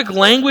graphic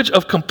language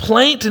of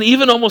complaint and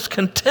even almost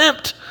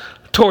contempt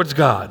towards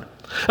God.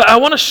 I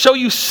want to show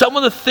you some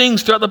of the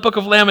things throughout the book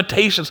of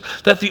Lamentations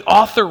that the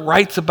author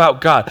writes about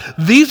God.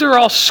 These are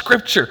all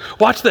scripture.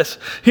 Watch this.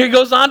 Here he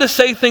goes on to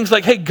say things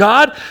like, hey,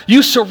 God,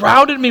 you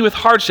surrounded me with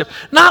hardship.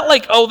 Not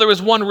like, oh, there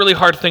was one really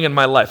hard thing in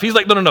my life. He's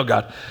like, no,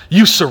 God,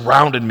 you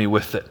surrounded me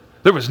with it.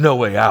 There was no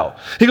way out.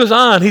 He goes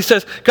on, he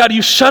says, God,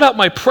 you shut out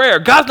my prayer.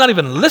 God's not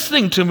even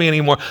listening to me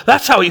anymore.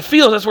 That's how he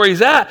feels. That's where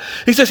he's at.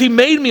 He says, he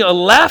made me a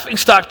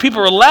laughingstock.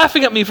 People are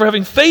laughing at me for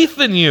having faith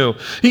in you.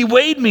 He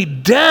weighed me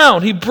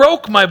down. He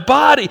broke my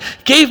body,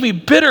 gave me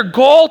bitter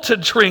gall to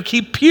drink.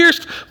 He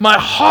pierced my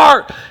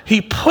heart.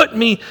 He put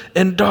me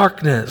in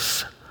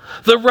darkness.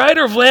 The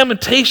writer of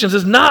Lamentations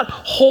is not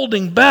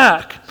holding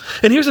back.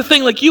 And here's the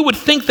thing, like you would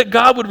think that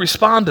God would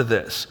respond to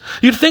this.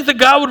 You'd think that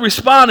God would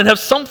respond and have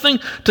something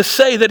to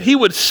say, that he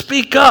would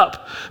speak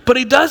up, but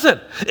he doesn't.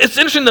 It's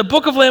interesting, the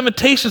book of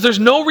Lamentations, there's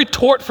no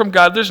retort from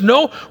God. There's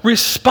no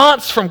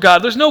response from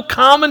God. There's no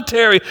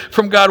commentary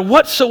from God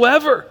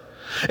whatsoever.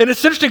 And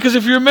it's interesting because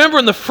if you remember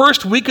in the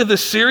first week of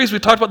this series, we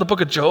talked about the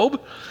book of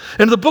Job.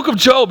 And in the book of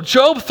Job,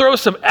 Job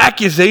throws some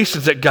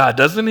accusations at God,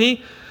 doesn't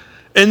he?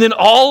 And then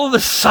all of a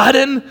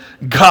sudden,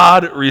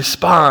 God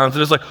responds.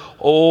 And it's like,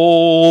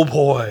 oh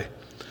boy.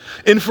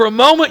 And for a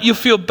moment, you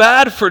feel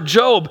bad for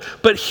Job.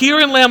 But here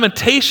in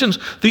Lamentations,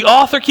 the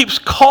author keeps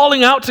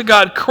calling out to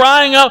God,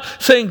 crying out,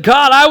 saying,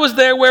 God, I was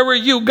there, where were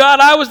you? God,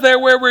 I was there,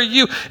 where were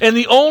you? And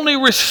the only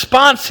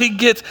response he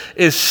gets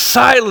is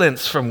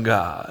silence from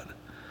God.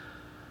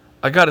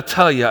 I got to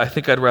tell you, I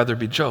think I'd rather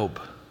be Job.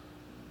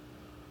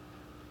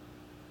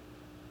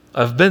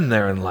 I've been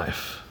there in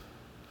life,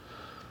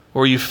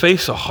 where you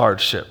face a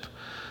hardship.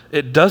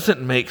 It doesn't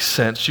make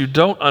sense. You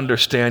don't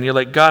understand. You're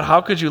like, God,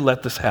 how could you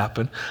let this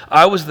happen?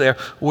 I was there.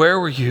 Where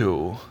were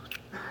you?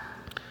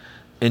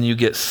 And you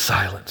get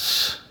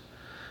silence.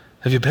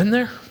 Have you been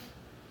there?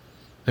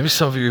 Maybe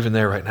some of you are even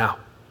there right now,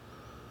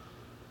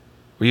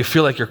 where you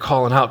feel like you're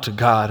calling out to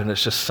God and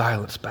it's just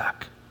silence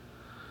back.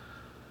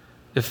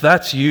 If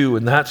that's you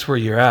and that's where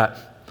you're at,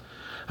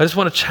 I just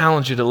want to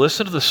challenge you to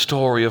listen to the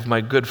story of my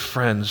good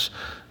friends,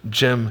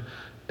 Jim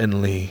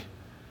and Lee.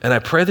 And I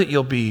pray that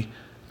you'll be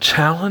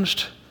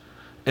challenged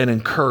and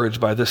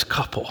encouraged by this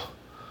couple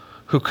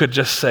who could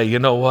just say, you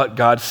know what,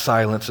 God's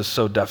silence is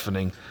so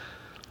deafening,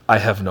 I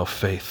have no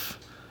faith,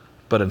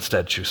 but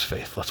instead choose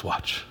faith. Let's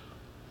watch.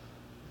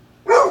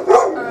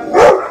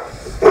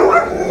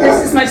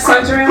 This is my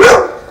son's room.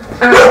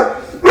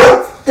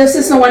 This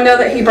is the window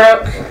that he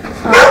broke.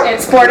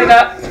 It's boarded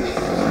up.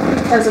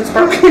 because it's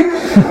broken.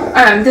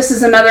 This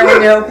is another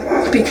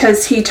window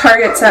because he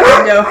targets that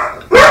window,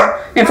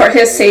 and for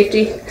his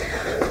safety.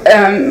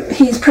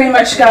 He's pretty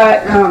much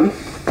got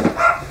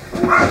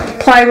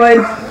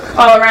plywood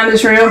all around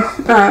his room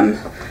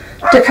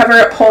to cover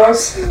up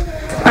holes.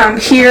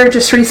 Here,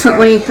 just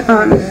recently,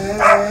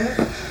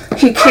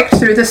 he kicked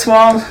through this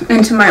wall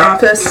into my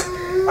office,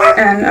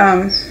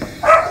 and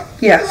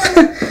yeah.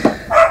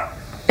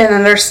 And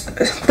then there's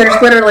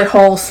literally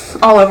holes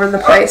all over the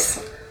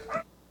place.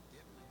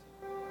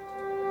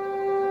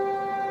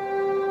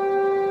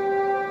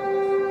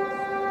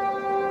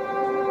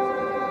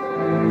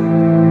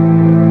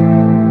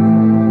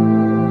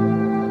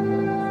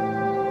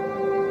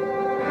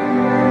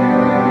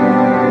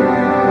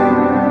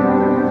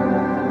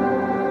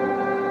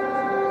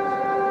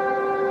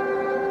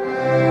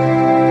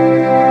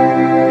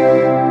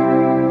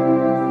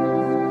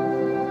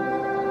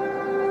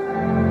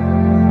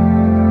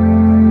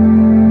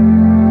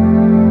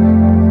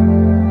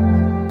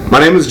 My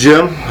name is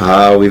Jim.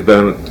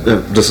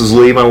 This is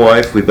Lee, my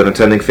wife. We've been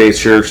attending Faith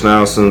Church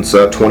now since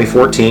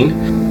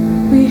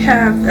 2014. We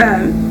have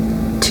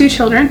 2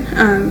 children.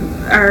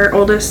 Our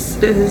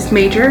oldest is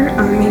Major.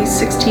 He's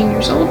 16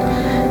 years old.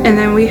 And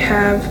then we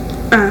have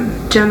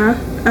Jenna,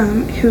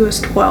 who is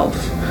 12.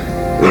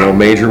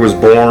 Major was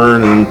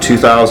born in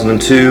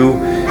 2002.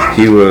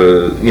 He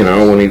was,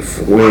 when he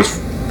was,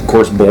 of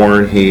course,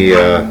 born,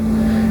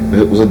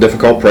 it was a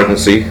difficult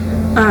pregnancy.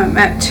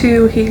 At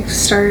 2, he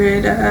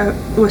started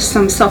with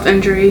some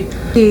self-injury.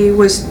 He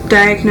was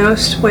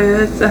diagnosed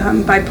with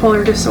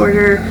bipolar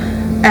disorder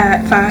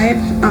at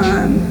 5,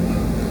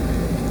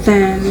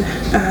 then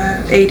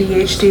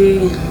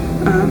ADHD,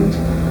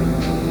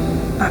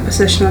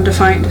 oppositional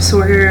defiant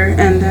disorder,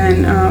 and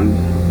then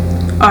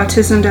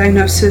autism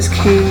diagnosis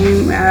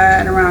came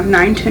at around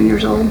 9-10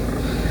 years old.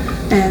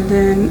 And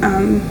then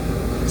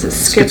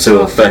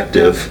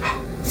schizoaffective.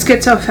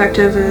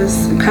 Schizoaffective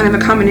is kind of a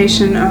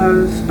combination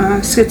of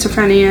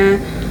schizophrenia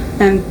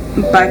and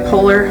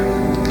bipolar.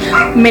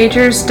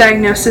 Major's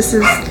diagnosis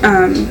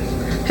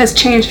has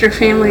changed our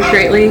family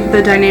greatly,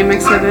 the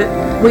dynamics of it.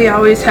 We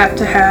always have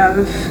to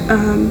have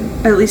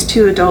at least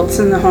 2 adults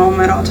in the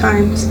home at all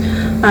times,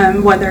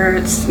 whether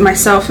it's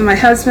myself and my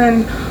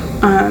husband,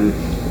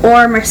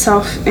 or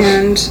myself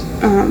and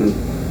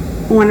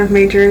one of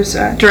Major's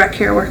direct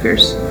care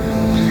workers.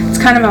 It's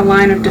kind of a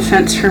line of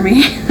defense for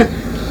me.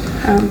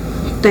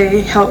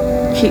 They help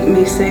keep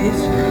me safe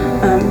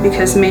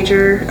because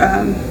Major,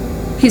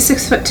 he's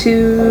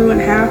 6'2.5",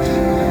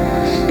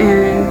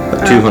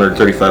 and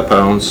 235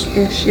 pounds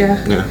ish, yeah.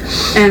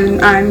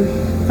 And I'm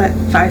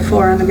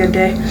 5'4" on a good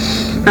day,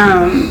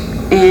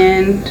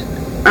 and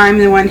I'm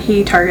the one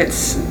he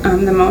targets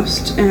the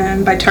most.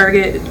 And by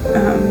target,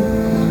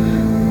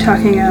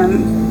 talking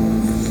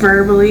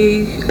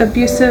verbally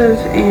abusive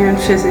and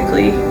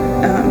physically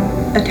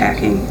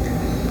attacking.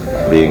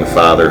 Being a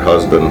father,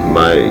 husband,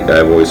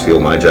 I always feel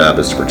my job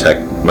is to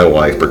protect my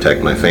wife,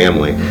 protect my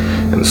family.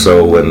 And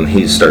so when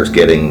he starts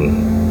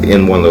getting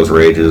in one of those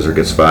rages or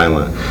gets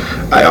violent,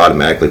 I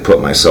automatically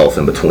put myself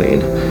in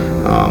between.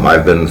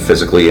 I've been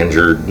physically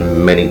injured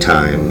many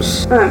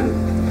times.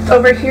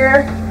 Over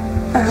here,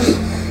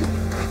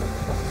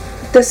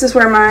 this is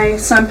where my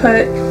son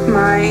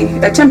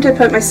attempted to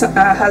put my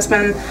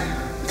husband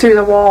through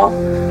the wall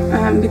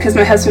because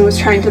my husband was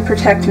trying to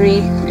protect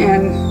me,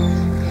 and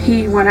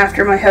he went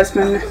after my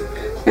husband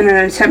in an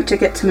attempt to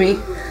get to me.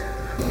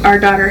 Our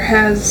daughter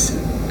has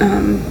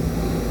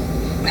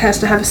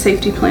to have a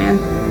safety plan,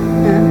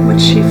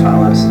 which she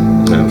follows.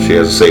 She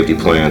has a safety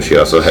plan. She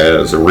also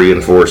has a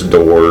reinforced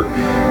door,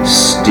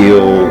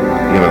 steel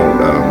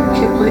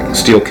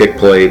kick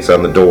plates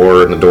on the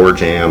door and the door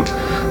jamb.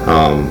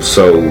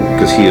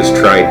 Because he has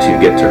tried to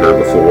get to her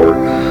before,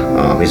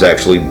 he's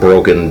actually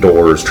broken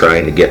doors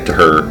trying to get to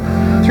her.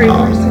 3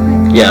 doors, I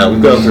think. Yeah,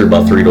 we've gone through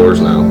about 3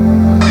 doors now.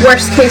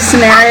 Worst case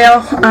scenario,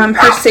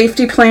 her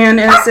safety plan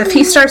is if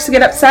he starts to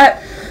get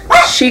upset,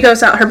 she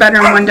goes out her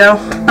bedroom window,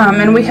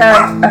 and we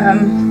have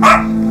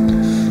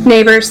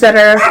neighbors that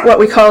are what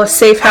we call a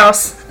safe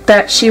house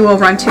that she will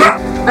run to.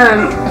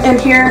 And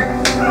here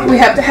we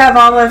have to have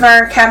all of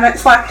our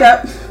cabinets locked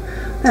up.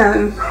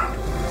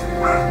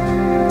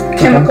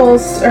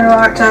 Chemicals are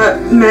locked up,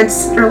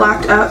 meds are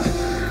locked up.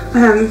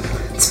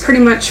 It's pretty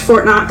much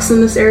Fort Knox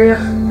in this area.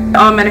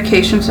 All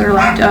medications are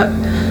locked up.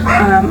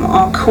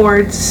 All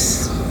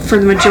cords, for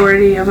the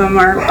majority of them,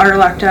 are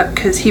locked up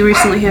because he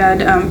recently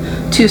had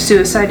 2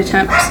 suicide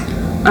attempts.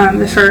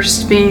 The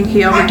first being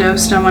he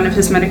overdosed on one of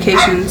his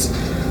medications.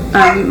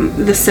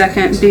 The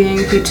second being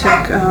he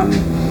took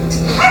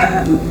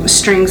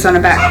strings on a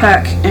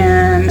backpack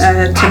and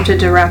attempted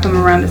to wrap them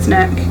around his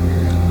neck.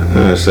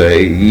 I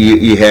say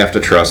you have to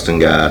trust in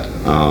God.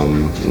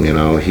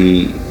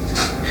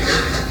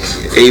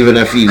 Even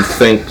if you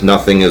think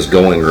nothing is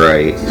going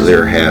right,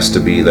 there has to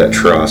be that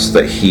trust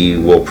that He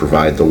will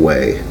provide the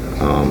way.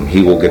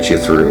 He will get you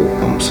through.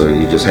 So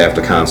you just have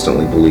to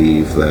constantly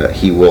believe that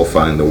He will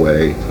find the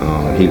way.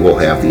 He will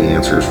have the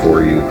answers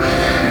for you.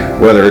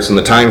 Whether it's in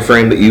the time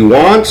frame that you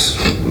want,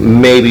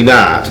 maybe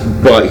not,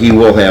 but he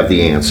will have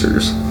the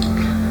answers.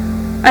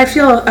 I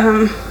feel,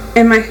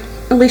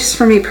 at least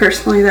for me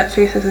personally, that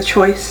faith is a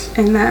choice,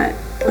 and that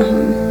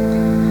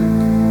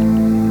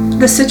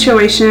the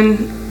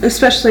situation,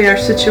 especially our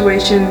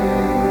situation,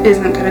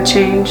 isn't going to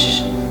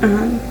change.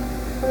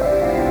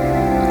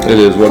 It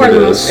is what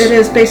it is. It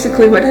is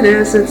basically what it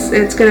is.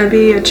 It's going to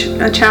be a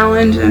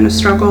challenge and a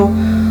struggle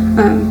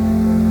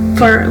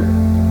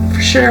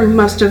for sure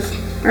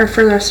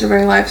for the rest of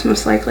our lives,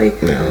 most likely.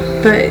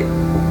 Yeah. But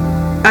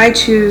I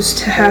choose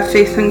to have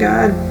faith in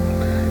God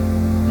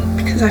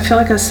because I feel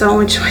like that's the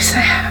only choice I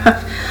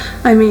have.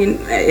 I mean,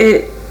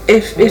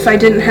 if I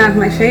didn't have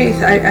my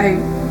faith,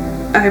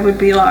 I would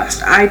be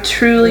lost. I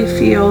truly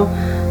feel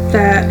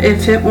that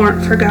if it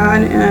weren't for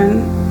God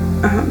and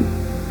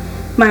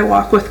my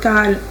walk with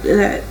God,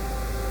 that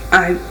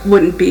I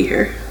wouldn't be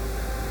here,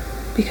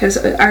 because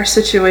our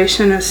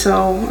situation is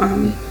so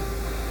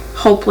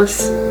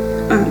hopeless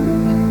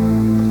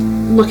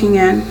looking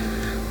in,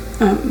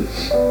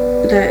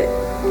 that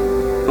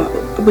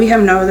we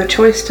have no other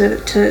choice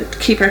to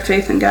keep our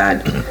faith in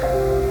God.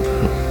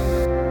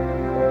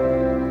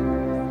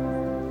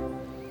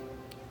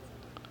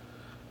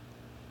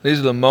 These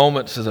are the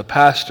moments as a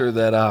pastor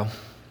that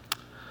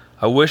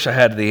I wish I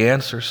had the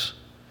answers.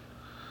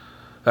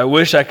 I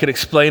wish I could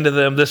explain to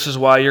them, this is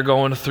why you're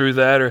going through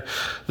that, or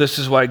this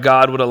is why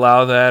God would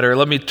allow that, or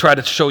let me try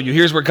to show you,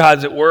 here's where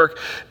God's at work.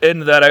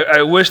 And that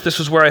I wish this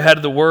was where I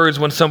had the words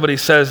when somebody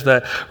says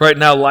that right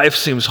now life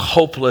seems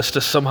hopeless,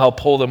 to somehow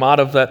pull them out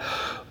of that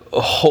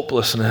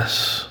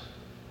hopelessness.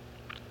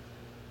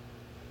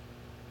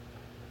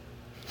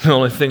 The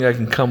only thing I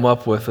can come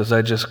up with is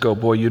I just go,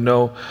 boy,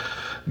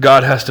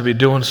 God has to be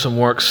doing some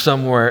work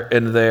somewhere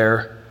in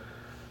there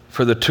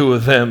for the two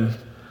of them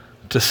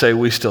to say,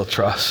 we still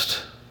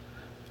trust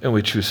and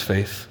we choose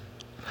faith.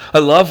 I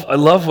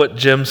love what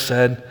Jim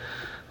said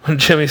when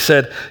Jimmy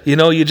said,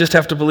 you just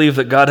have to believe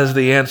that God has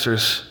the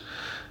answers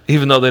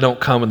even though they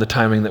don't come in the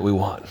timing that we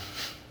want.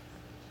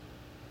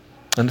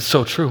 And it's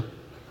so true.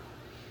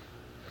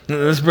 And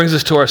this brings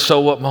us to our so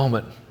what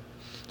moment.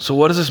 So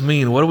what does this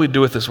mean? What do we do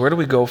with this? Where do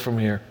we go from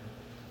here?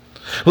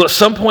 Well, at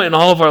some point in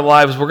all of our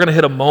lives, we're going to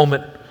hit a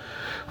moment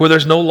where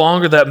there's no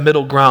longer that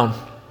middle ground,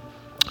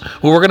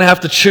 where we're going to have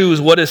to choose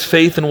what is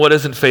faith and what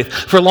isn't faith.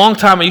 For a long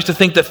time, I used to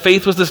think that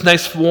faith was this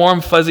nice,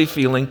 warm, fuzzy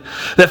feeling,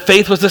 that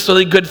faith was this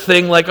really good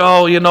thing,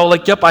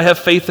 yep, I have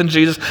faith in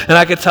Jesus, and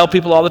I could tell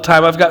people all the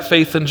time, I've got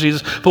faith in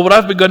Jesus. But what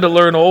I've begun to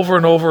learn over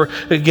and over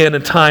again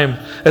in time,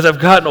 as I've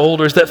gotten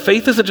older, is that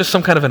faith isn't just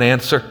some kind of an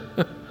answer.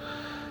 But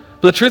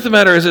the truth of the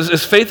matter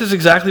is faith is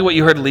exactly what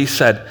you heard Lee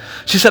said.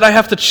 She said, I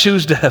have to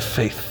choose to have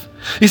faith.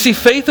 You see,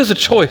 faith is a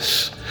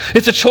choice.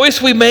 It's a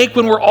choice we make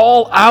when we're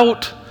all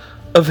out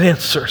of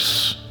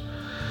answers.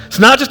 It's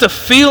not just a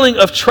feeling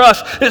of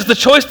trust. It's the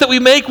choice that we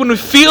make when we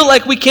feel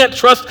like we can't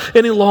trust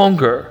any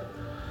longer.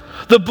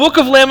 The book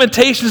of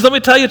Lamentations, let me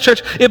tell you,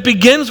 church, it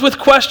begins with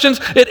questions,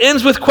 it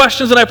ends with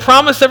questions, and I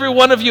promise every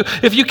one of you,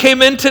 if you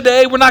came in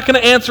today, we're not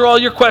going to answer all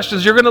your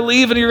questions. You're going to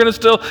leave and you're going to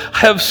still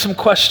have some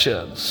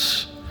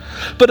questions.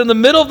 But in the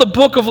middle of the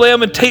book of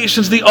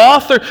Lamentations, the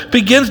author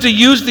begins to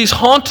use these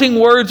haunting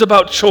words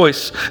about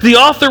choice. The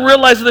author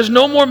realizes there's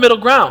no more middle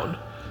ground,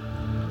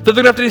 that they're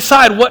going to have to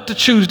decide what to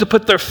choose to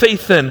put their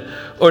faith in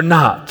or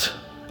not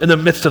in the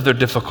midst of their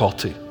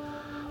difficulty.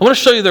 I want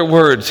to show you their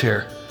words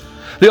here.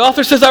 The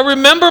author says, I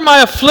remember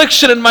my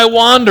affliction and my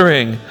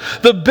wandering,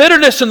 the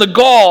bitterness and the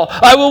gall.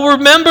 I will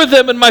remember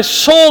them, and my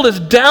soul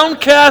is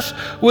downcast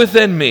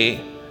within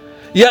me.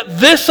 Yet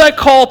this I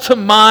call to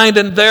mind,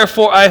 and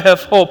therefore I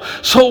have hope.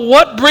 So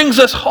what brings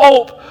us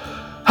hope?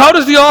 How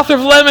does the author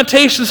of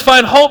Lamentations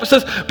find hope? It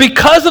says,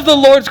 because of the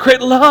Lord's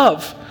great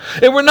love.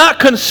 And we're not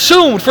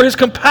consumed, for his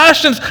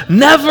compassions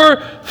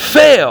never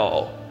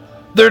fail.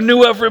 They're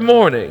new every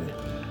morning.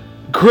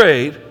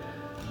 Great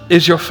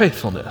is your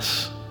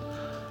faithfulness.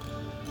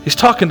 He's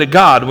talking to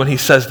God when he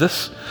says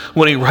this,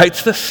 when he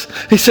writes this.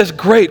 He says,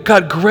 great,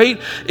 God,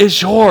 great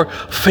is your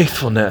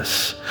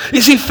faithfulness.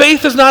 You see,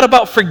 faith is not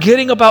about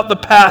forgetting about the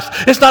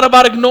past. It's not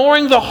about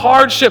ignoring the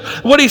hardship.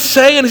 What he's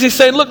saying is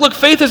look,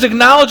 faith is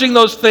acknowledging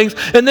those things.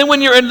 And then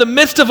when you're in the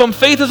midst of them,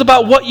 faith is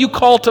about what you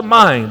call to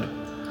mind.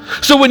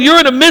 So when you're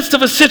in the midst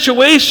of a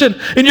situation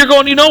and you're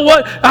going, you know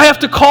what? I have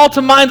to call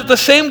to mind that the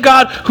same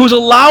God who's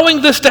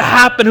allowing this to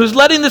happen, who's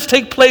letting this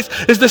take place,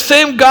 is the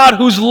same God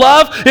whose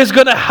love is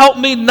going to help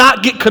me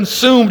not get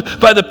consumed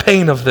by the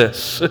pain of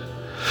this.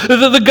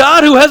 The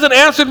God who hasn't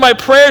answered my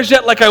prayers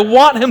yet like I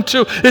want him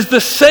to is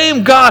the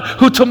same God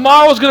who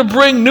tomorrow is going to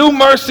bring new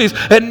mercies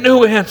and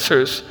new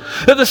answers.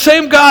 That the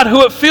same God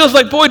who it feels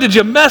like, boy, did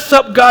you mess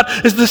up, God,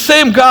 is the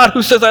same God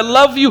who says, I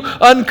love you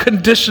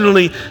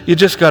unconditionally. You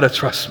just got to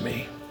trust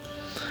me.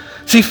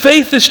 See,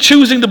 faith is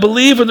choosing to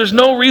believe, and there's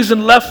no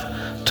reason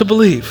left to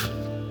believe.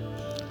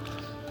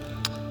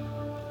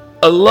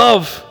 I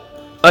love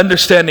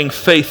understanding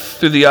faith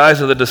through the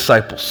eyes of the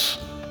disciples.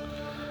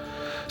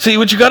 See,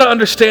 what you got to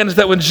understand is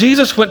that when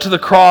Jesus went to the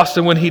cross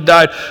and when he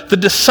died, the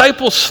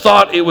disciples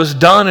thought it was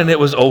done and it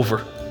was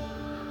over.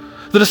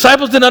 The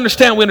disciples didn't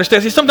understand. We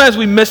understand. See, sometimes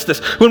we miss this.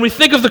 When we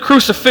think of the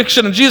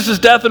crucifixion and Jesus'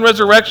 death and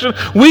resurrection,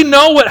 we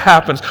know what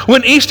happens.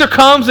 When Easter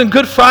comes and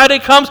Good Friday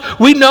comes,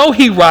 we know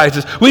he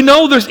rises. We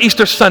know there's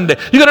Easter Sunday.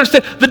 You got to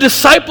understand, the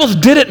disciples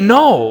didn't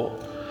know.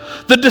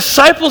 The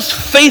disciples'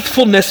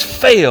 faithfulness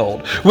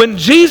failed. When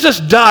Jesus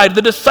died,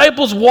 the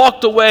disciples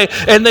walked away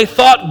and they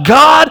thought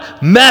God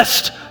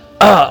messed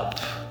up.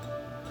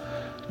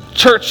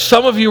 Church,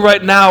 some of you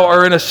right now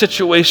are in a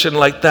situation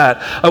like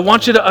that. I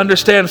want you to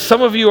understand,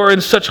 some of you are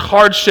in such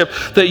hardship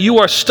that you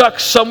are stuck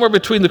somewhere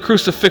between the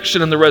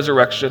crucifixion and the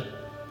resurrection.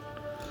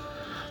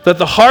 That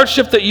the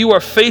hardship that you are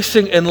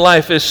facing in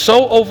life is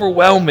so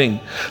overwhelming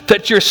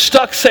that you're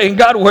stuck saying,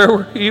 God, where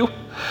were you?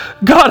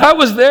 God, I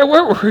was there,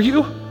 where were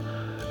you?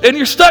 And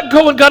you're stuck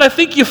going, God, I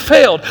think you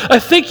failed. I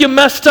think you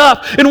messed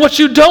up. And what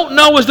you don't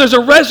know is there's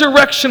a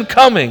resurrection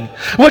coming.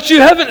 What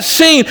you haven't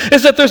seen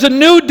is that there's a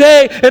new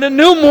day and a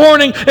new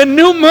morning and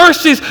new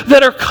mercies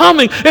that are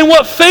coming. And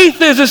what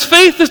faith is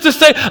to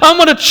say, I'm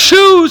going to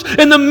choose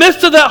in the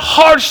midst of that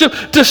hardship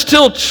to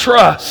still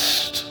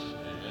trust.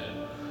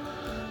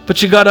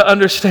 But you got to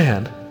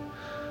understand,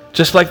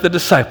 just like the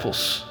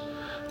disciples,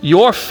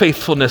 your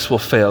faithfulness will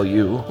fail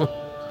you.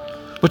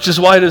 Which is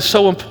why it is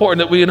so important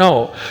that we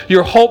know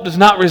your hope does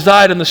not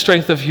reside in the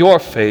strength of your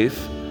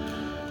faith.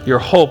 Your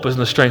hope is in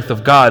the strength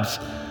of God's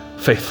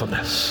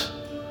faithfulness.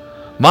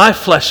 My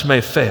flesh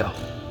may fail,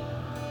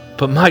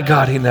 but my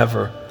God, he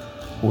never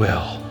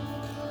will.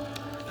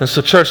 And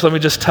so, church, let me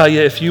just tell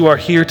you, if you are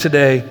here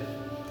today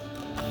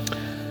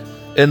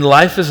and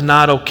life is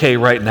not okay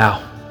right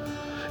now,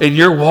 and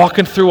you're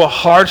walking through a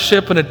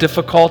hardship and a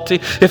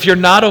difficulty, if you're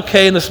not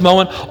okay in this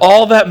moment,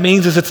 all that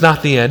means is it's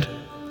not the end.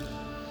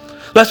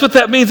 That's what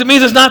that means. It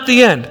means it's not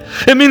the end.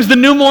 It means the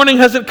new morning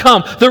hasn't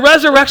come. The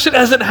resurrection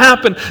hasn't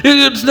happened.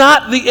 It's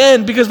not the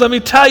end, because let me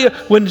tell you,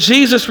 when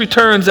Jesus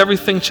returns,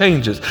 everything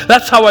changes.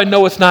 That's how I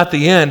know it's not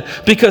the end,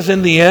 because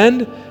in the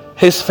end,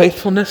 his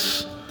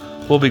faithfulness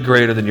will be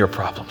greater than your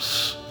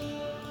problems.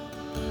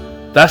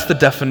 That's the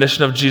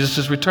definition of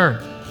Jesus' return.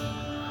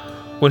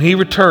 When he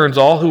returns,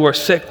 all who are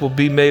sick will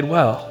be made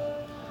well.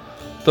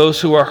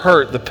 Those who are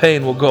hurt, the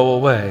pain will go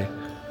away.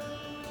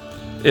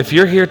 If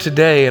you're here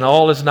today and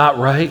all is not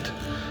right,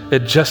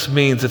 it just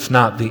means it's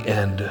not the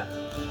end.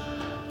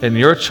 And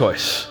your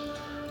choice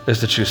is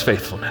to choose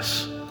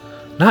faithfulness.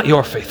 Not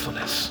your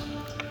faithfulness,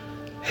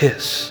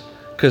 his.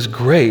 Because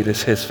great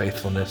is his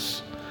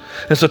faithfulness.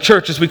 And so,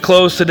 church, as we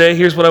close today,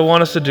 here's what I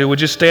want us to do. Would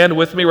you stand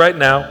with me right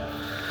now?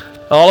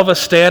 All of us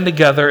stand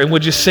together, and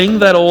would you sing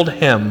that old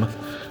hymn,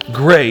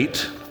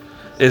 Great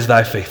is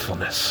Thy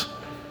Faithfulness?